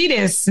surprised she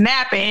didn't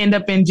snap and end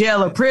up in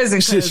jail or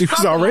prison. Shit, she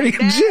was already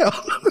in jail.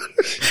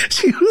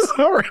 She was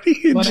already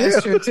in jail.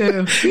 That's true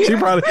too.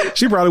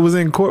 She probably was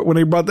in court when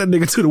they brought that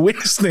nigga to the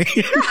witness stand.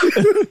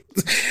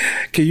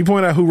 Can you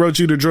point out who wrote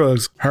you the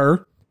drugs?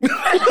 Her.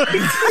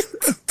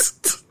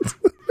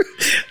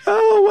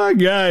 Oh my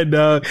God,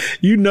 dog!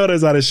 You know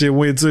that's how that shit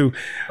went too.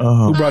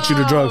 Who brought you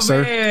the drugs,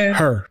 sir?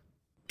 Her.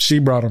 She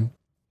brought him,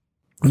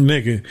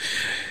 nigga.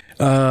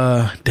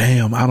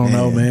 Damn, I don't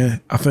know,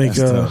 man. I think,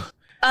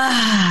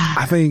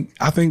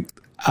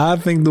 I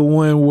think the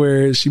one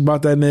where she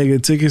bought that nigga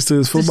tickets to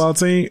his football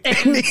team,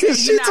 and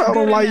she told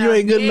him like, you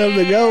ain't good enough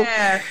to go.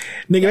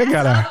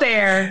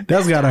 Nigga,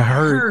 that's gotta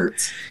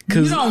hurt.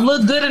 You don't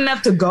look good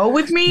enough to go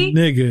with me,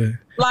 nigga.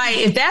 Like,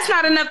 if that's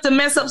not enough to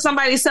mess up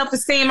somebody's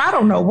self-esteem, I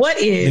don't know what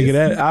is.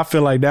 Nigga, I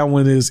feel like that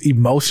one is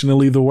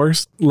emotionally the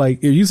worst. Like,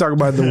 if you talk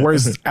about the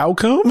worst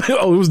outcome,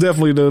 it was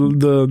definitely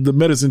the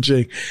medicine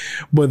chick.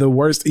 But the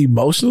worst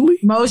emotionally?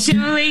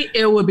 Emotionally,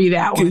 it would be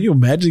that one. Can you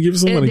imagine giving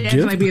someone a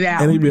gift? Be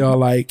that and he'd be all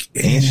like,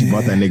 and she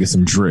bought that nigga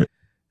some drip.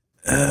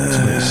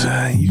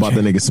 Bought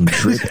the nigga some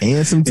drip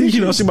and some tissues.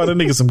 You know, she bought a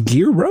nigga some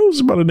gear, bro.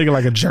 She bought a nigga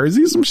like a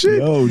jersey or some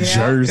shit.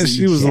 Jersey. And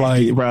she was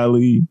like,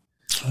 probably.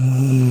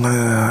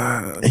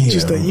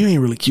 Just that you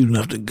ain't really cute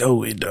enough to go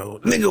with, though.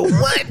 Nigga,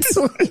 what?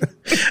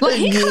 Well,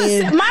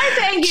 my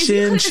thing is,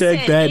 chin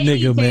check that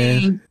anything. Nigga,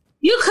 man.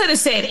 You could have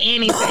said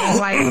anything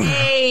like,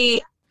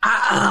 hey,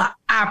 I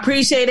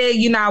appreciate it.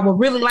 You know, I would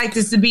really like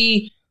this to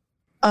be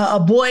a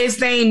boy's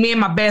thing, me and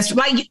my best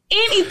friend. Like,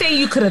 anything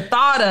you could have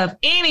thought of,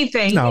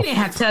 anything. No, you didn't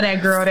have to tell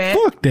that girl that.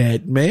 Fuck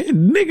that,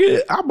 man.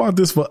 Nigga, I bought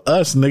this for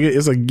us, nigga.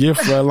 It's a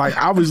gift for, like,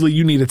 obviously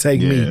you need to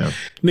take me.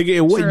 Nigga,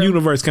 in what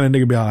universe can a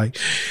nigga be like,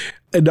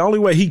 the only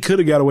way he could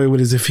have got away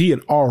with it is if he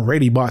had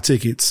already bought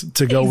tickets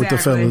to go with the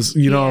fellas.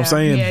 You know what I'm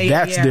saying?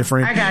 That's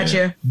different. I got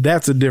you.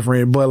 That's a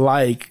different, but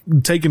like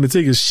taking the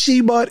tickets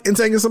she bought and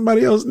taking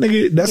somebody else,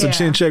 nigga, that's a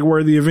chin check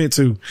worthy event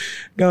too.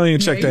 Go ahead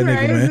and check that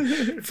nigga,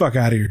 man. Fuck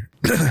out of here.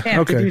 You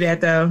have to do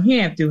that though. You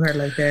didn't have to do her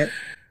like that.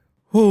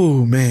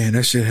 Oh man,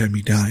 that shit had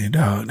me dying,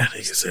 dog. That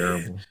nigga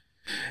said.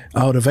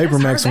 Oh, the Vapor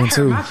Max one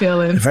too.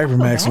 The Vapor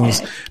Max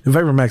the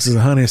Vapor Max is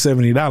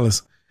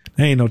 $170.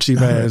 They ain't no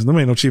cheap ass. Them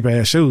ain't no cheap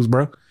ass shoes,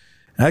 bro.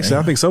 Actually,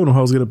 I think some of them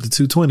hoes get up to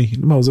 $220.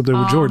 Them hoes up there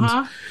with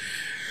Jordans.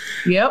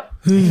 Yep.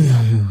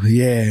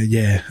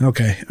 Yeah.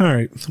 Okay. All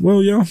right.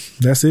 Well, y'all,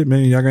 that's it,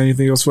 man. Y'all got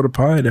anything else for the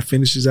pod? That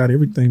finishes out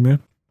everything, man.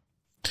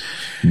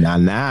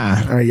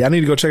 Nah. All right, y'all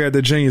need to go check out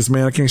The Genius,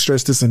 man. I can't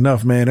stress this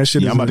enough, man. That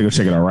shit. I'm about to go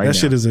check it out right now. That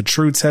shit is a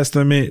true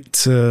testament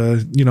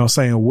to,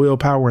 saying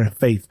willpower and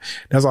faith.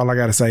 That's all I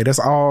got to say. That's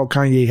all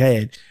Kanye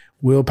had.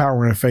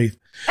 Willpower and faith.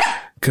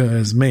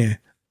 Cause man,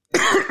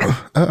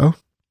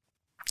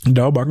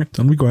 dog barking.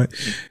 Tell me quiet.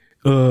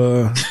 She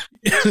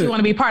want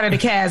to be part of the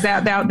cast.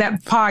 That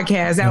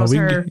podcast. That was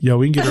her.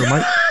 We can get her a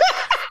mic.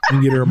 We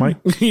can get her a mic.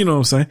 You know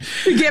what I'm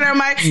saying? Get her a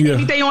mic. Yeah.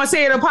 Anything you want to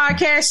say in a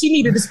podcast? She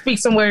needed to speak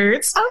some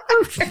words. All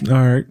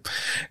right.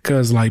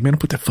 Cause man,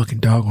 put that fucking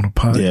dog on a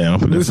pod. Yeah, I'll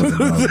put that fucking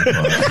dog on a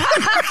pod.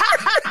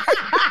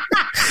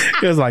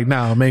 It was like,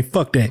 nah, man,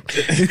 fuck that.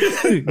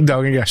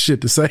 Dog ain't got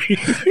shit to say.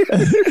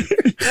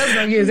 That's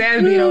gonna get his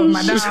ass beat over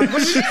my dog.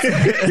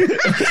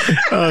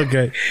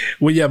 Okay.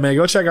 Well, yeah, man,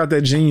 go check out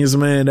That Genius,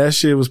 man. That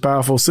shit was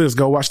powerful. Sis,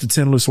 go watch The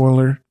Tendless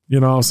Swindler. You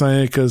know what I'm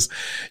saying? Cause,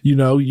 you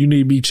need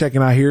to be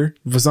checking out here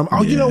for some.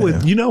 Oh,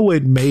 yeah. You know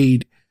what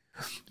made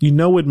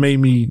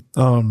me,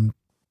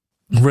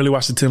 really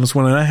watch The Tendless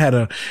Swindler. And I had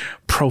a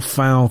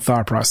profound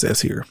thought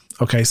process here.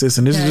 Okay, sis.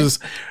 And this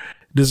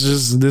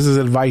is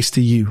advice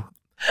to you.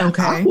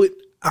 Okay.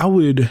 I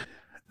would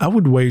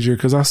wager,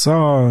 cause I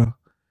saw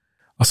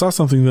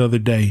something the other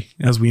day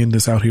as we end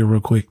this out here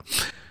real quick.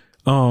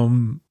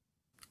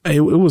 It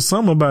was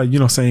something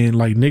about, saying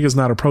like niggas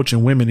not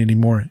approaching women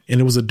anymore.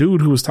 And it was a dude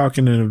who was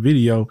talking in a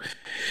video,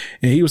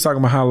 and he was talking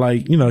about how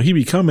like, he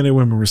be coming at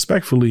women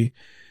respectfully,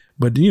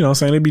 but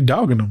saying they be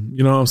dogging them.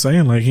 You know what I'm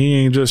saying? Like he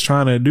ain't just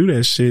trying to do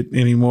that shit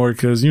anymore.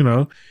 Cause,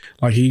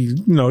 like he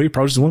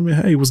approaches women.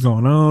 Hey, what's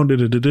going on?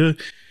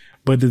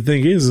 But the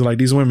thing is like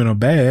these women are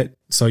bad.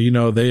 So,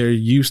 they're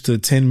used to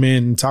 10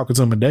 men talking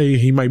to him a day.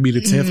 He might be the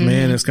 10th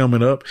man that's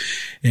coming up.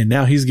 And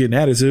now he's getting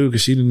attitude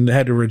because she didn't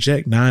had to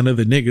reject 9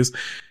 other niggas.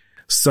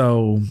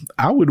 So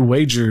I would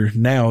wager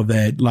now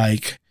that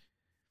like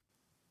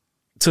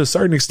to a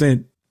certain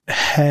extent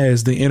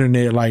has the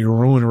internet like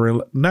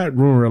not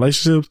ruined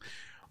relationships,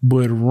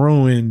 but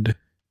ruined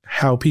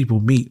how people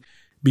meet,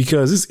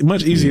 because it's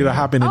much easier to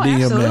hop in a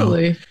DM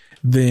absolutely. Now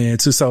than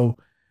to, so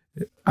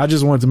I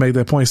just wanted to make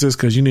that point, sis,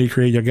 because you need to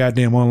create your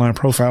goddamn online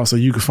profile so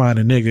you can find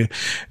a nigga,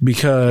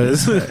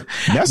 because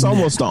that's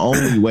almost the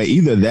only way.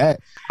 Either that,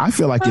 I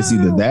feel like it's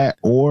either that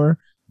or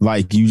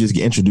like you just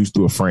get introduced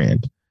through a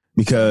friend,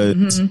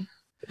 because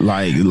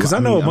because I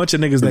know a bunch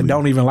of niggas that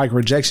don't even like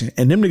rejection,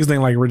 and them niggas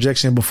didn't like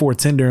rejection before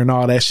Tinder and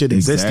all that shit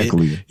existed.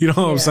 Exactly. You know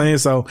what I'm saying?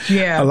 So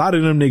a lot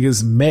of them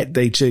niggas met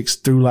they chicks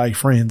through like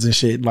friends and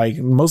shit. Like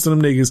most of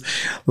them niggas,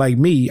 like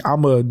me,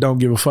 I'm a don't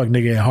give a fuck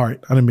nigga at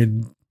heart. I done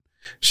been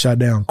shot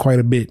down quite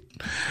a bit.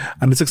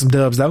 I done took some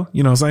dubs though.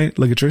 You know what I'm saying?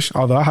 Look at Trish.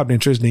 Although I hopped in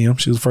Trish DM.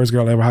 She was the first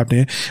girl I ever hopped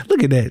in.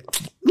 Look at that.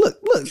 Look.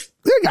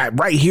 That guy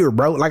right here,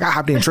 bro. Like I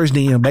hopped in Trish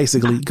DM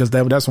basically because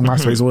that's what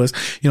MySpace was.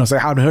 Say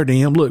hopped in her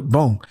DM. Look,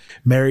 boom.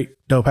 Married,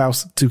 dope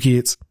house, 2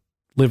 kids.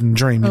 Living the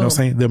dream. You know what I'm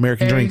saying? The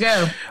American dream.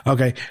 There you go.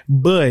 Okay.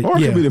 But or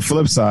it could be the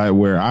flip side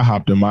where I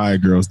hopped in my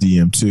girl's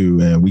DM too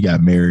and we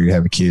got married,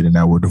 have a kid, and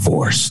now we're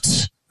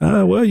divorced.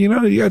 Well, you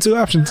got 2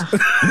 options.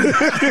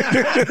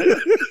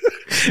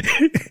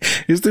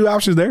 There's 2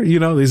 options there.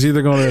 It's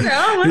either going to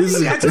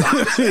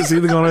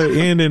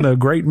end in a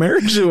great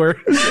marriage or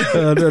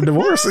a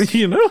divorce. That's,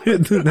 oh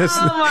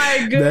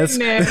my goodness.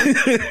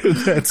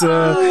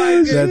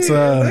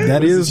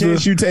 That is the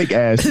chance you take,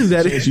 Ash.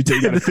 That is you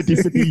take. You got a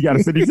 50-50. You got a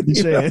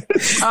 50-50 chance.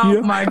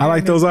 Oh my goodness. I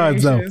like those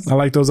odds though. I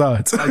like those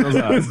odds.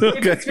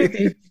 Okay.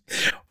 50.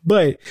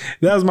 But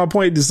that was my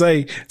point to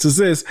say to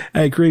sis,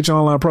 hey, create your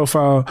online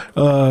profile,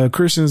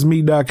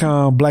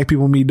 christiansmeet.com,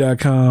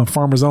 blackpeoplemeet.com,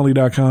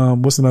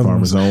 farmersonly.com. What's another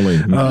Farmers one? Only.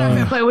 I'm not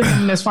going to play with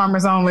him in this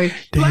Farmers Only.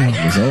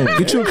 Damn.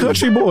 Get you a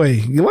country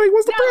boy. Like,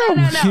 what's the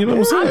problem? No. You know what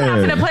I'm saying? I'm not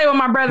going to play with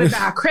my brother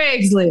now.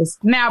 Craigslist.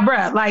 Now,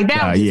 bruh, like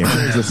that.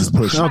 Craigslist is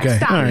pushing. Okay.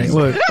 All right.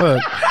 Look.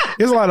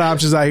 There's a lot of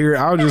options out here.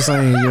 I was just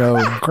saying,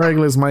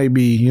 Craigslist might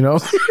be, My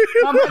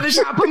brother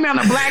trying to put me on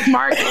the black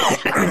market.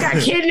 I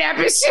got kidnapped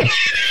and shit.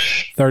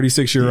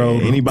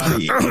 36-year-old.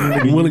 Anybody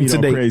willing to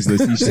date.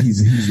 Craigslist,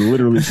 he's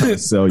literally trying to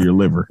sell your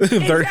liver.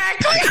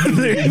 Exactly.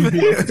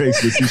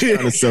 He's trying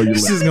to sell your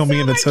liver. This is gonna be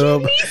in the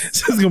tub.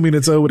 This is gonna be in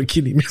the tub with a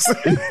kidney missing.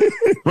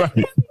 Right.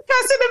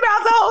 Cussing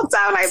about the whole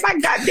time like my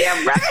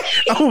goddamn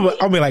brother.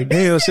 I'll be like,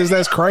 damn, sis,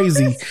 that's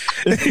crazy.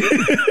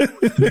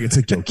 Nigga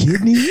took your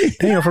kidney?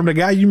 Damn, from the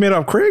guy you met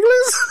off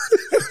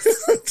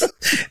Craigslist?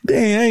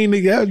 Damn,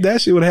 nigga,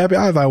 that shit would happen.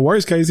 I was like,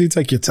 worst case, he'd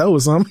take your toe or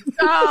something.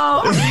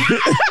 Oh.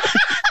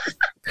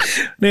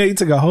 Now you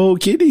took a whole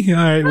kidney. All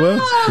right, well,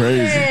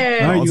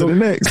 crazy. All right, on to the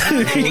next.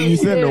 You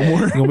said no more.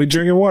 You're gonna be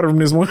drinking water from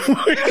this one.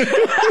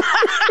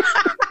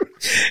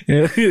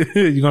 You're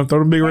gonna throw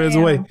them big reds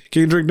away.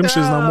 Can't drink them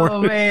shits no more.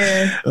 Oh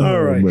man.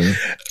 All right.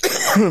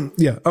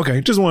 Yeah.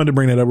 Okay. Just wanted to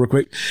bring that up real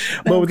quick.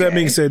 But with that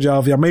being said, y'all,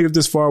 if y'all made it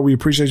this far, we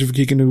appreciate you for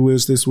kicking it with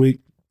us this week.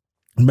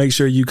 Make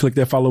sure you click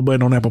that follow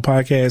button on Apple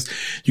Podcasts.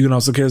 You can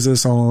also catch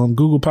us on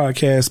Google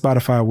Podcasts,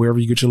 Spotify, wherever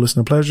you get your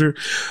listening pleasure.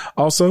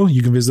 Also,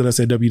 you can visit us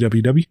at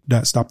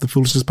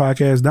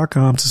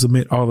www.stopthefoolishness.podcast.com to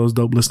submit all those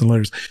dope listening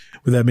letters.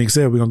 With that being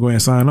said, we're going to go ahead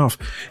and sign off.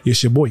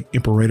 It's your boy,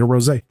 Imperator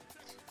Rose.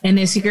 And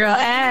it's your girl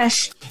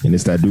Ash. And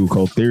it's that dude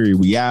called Theory.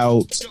 We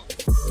out.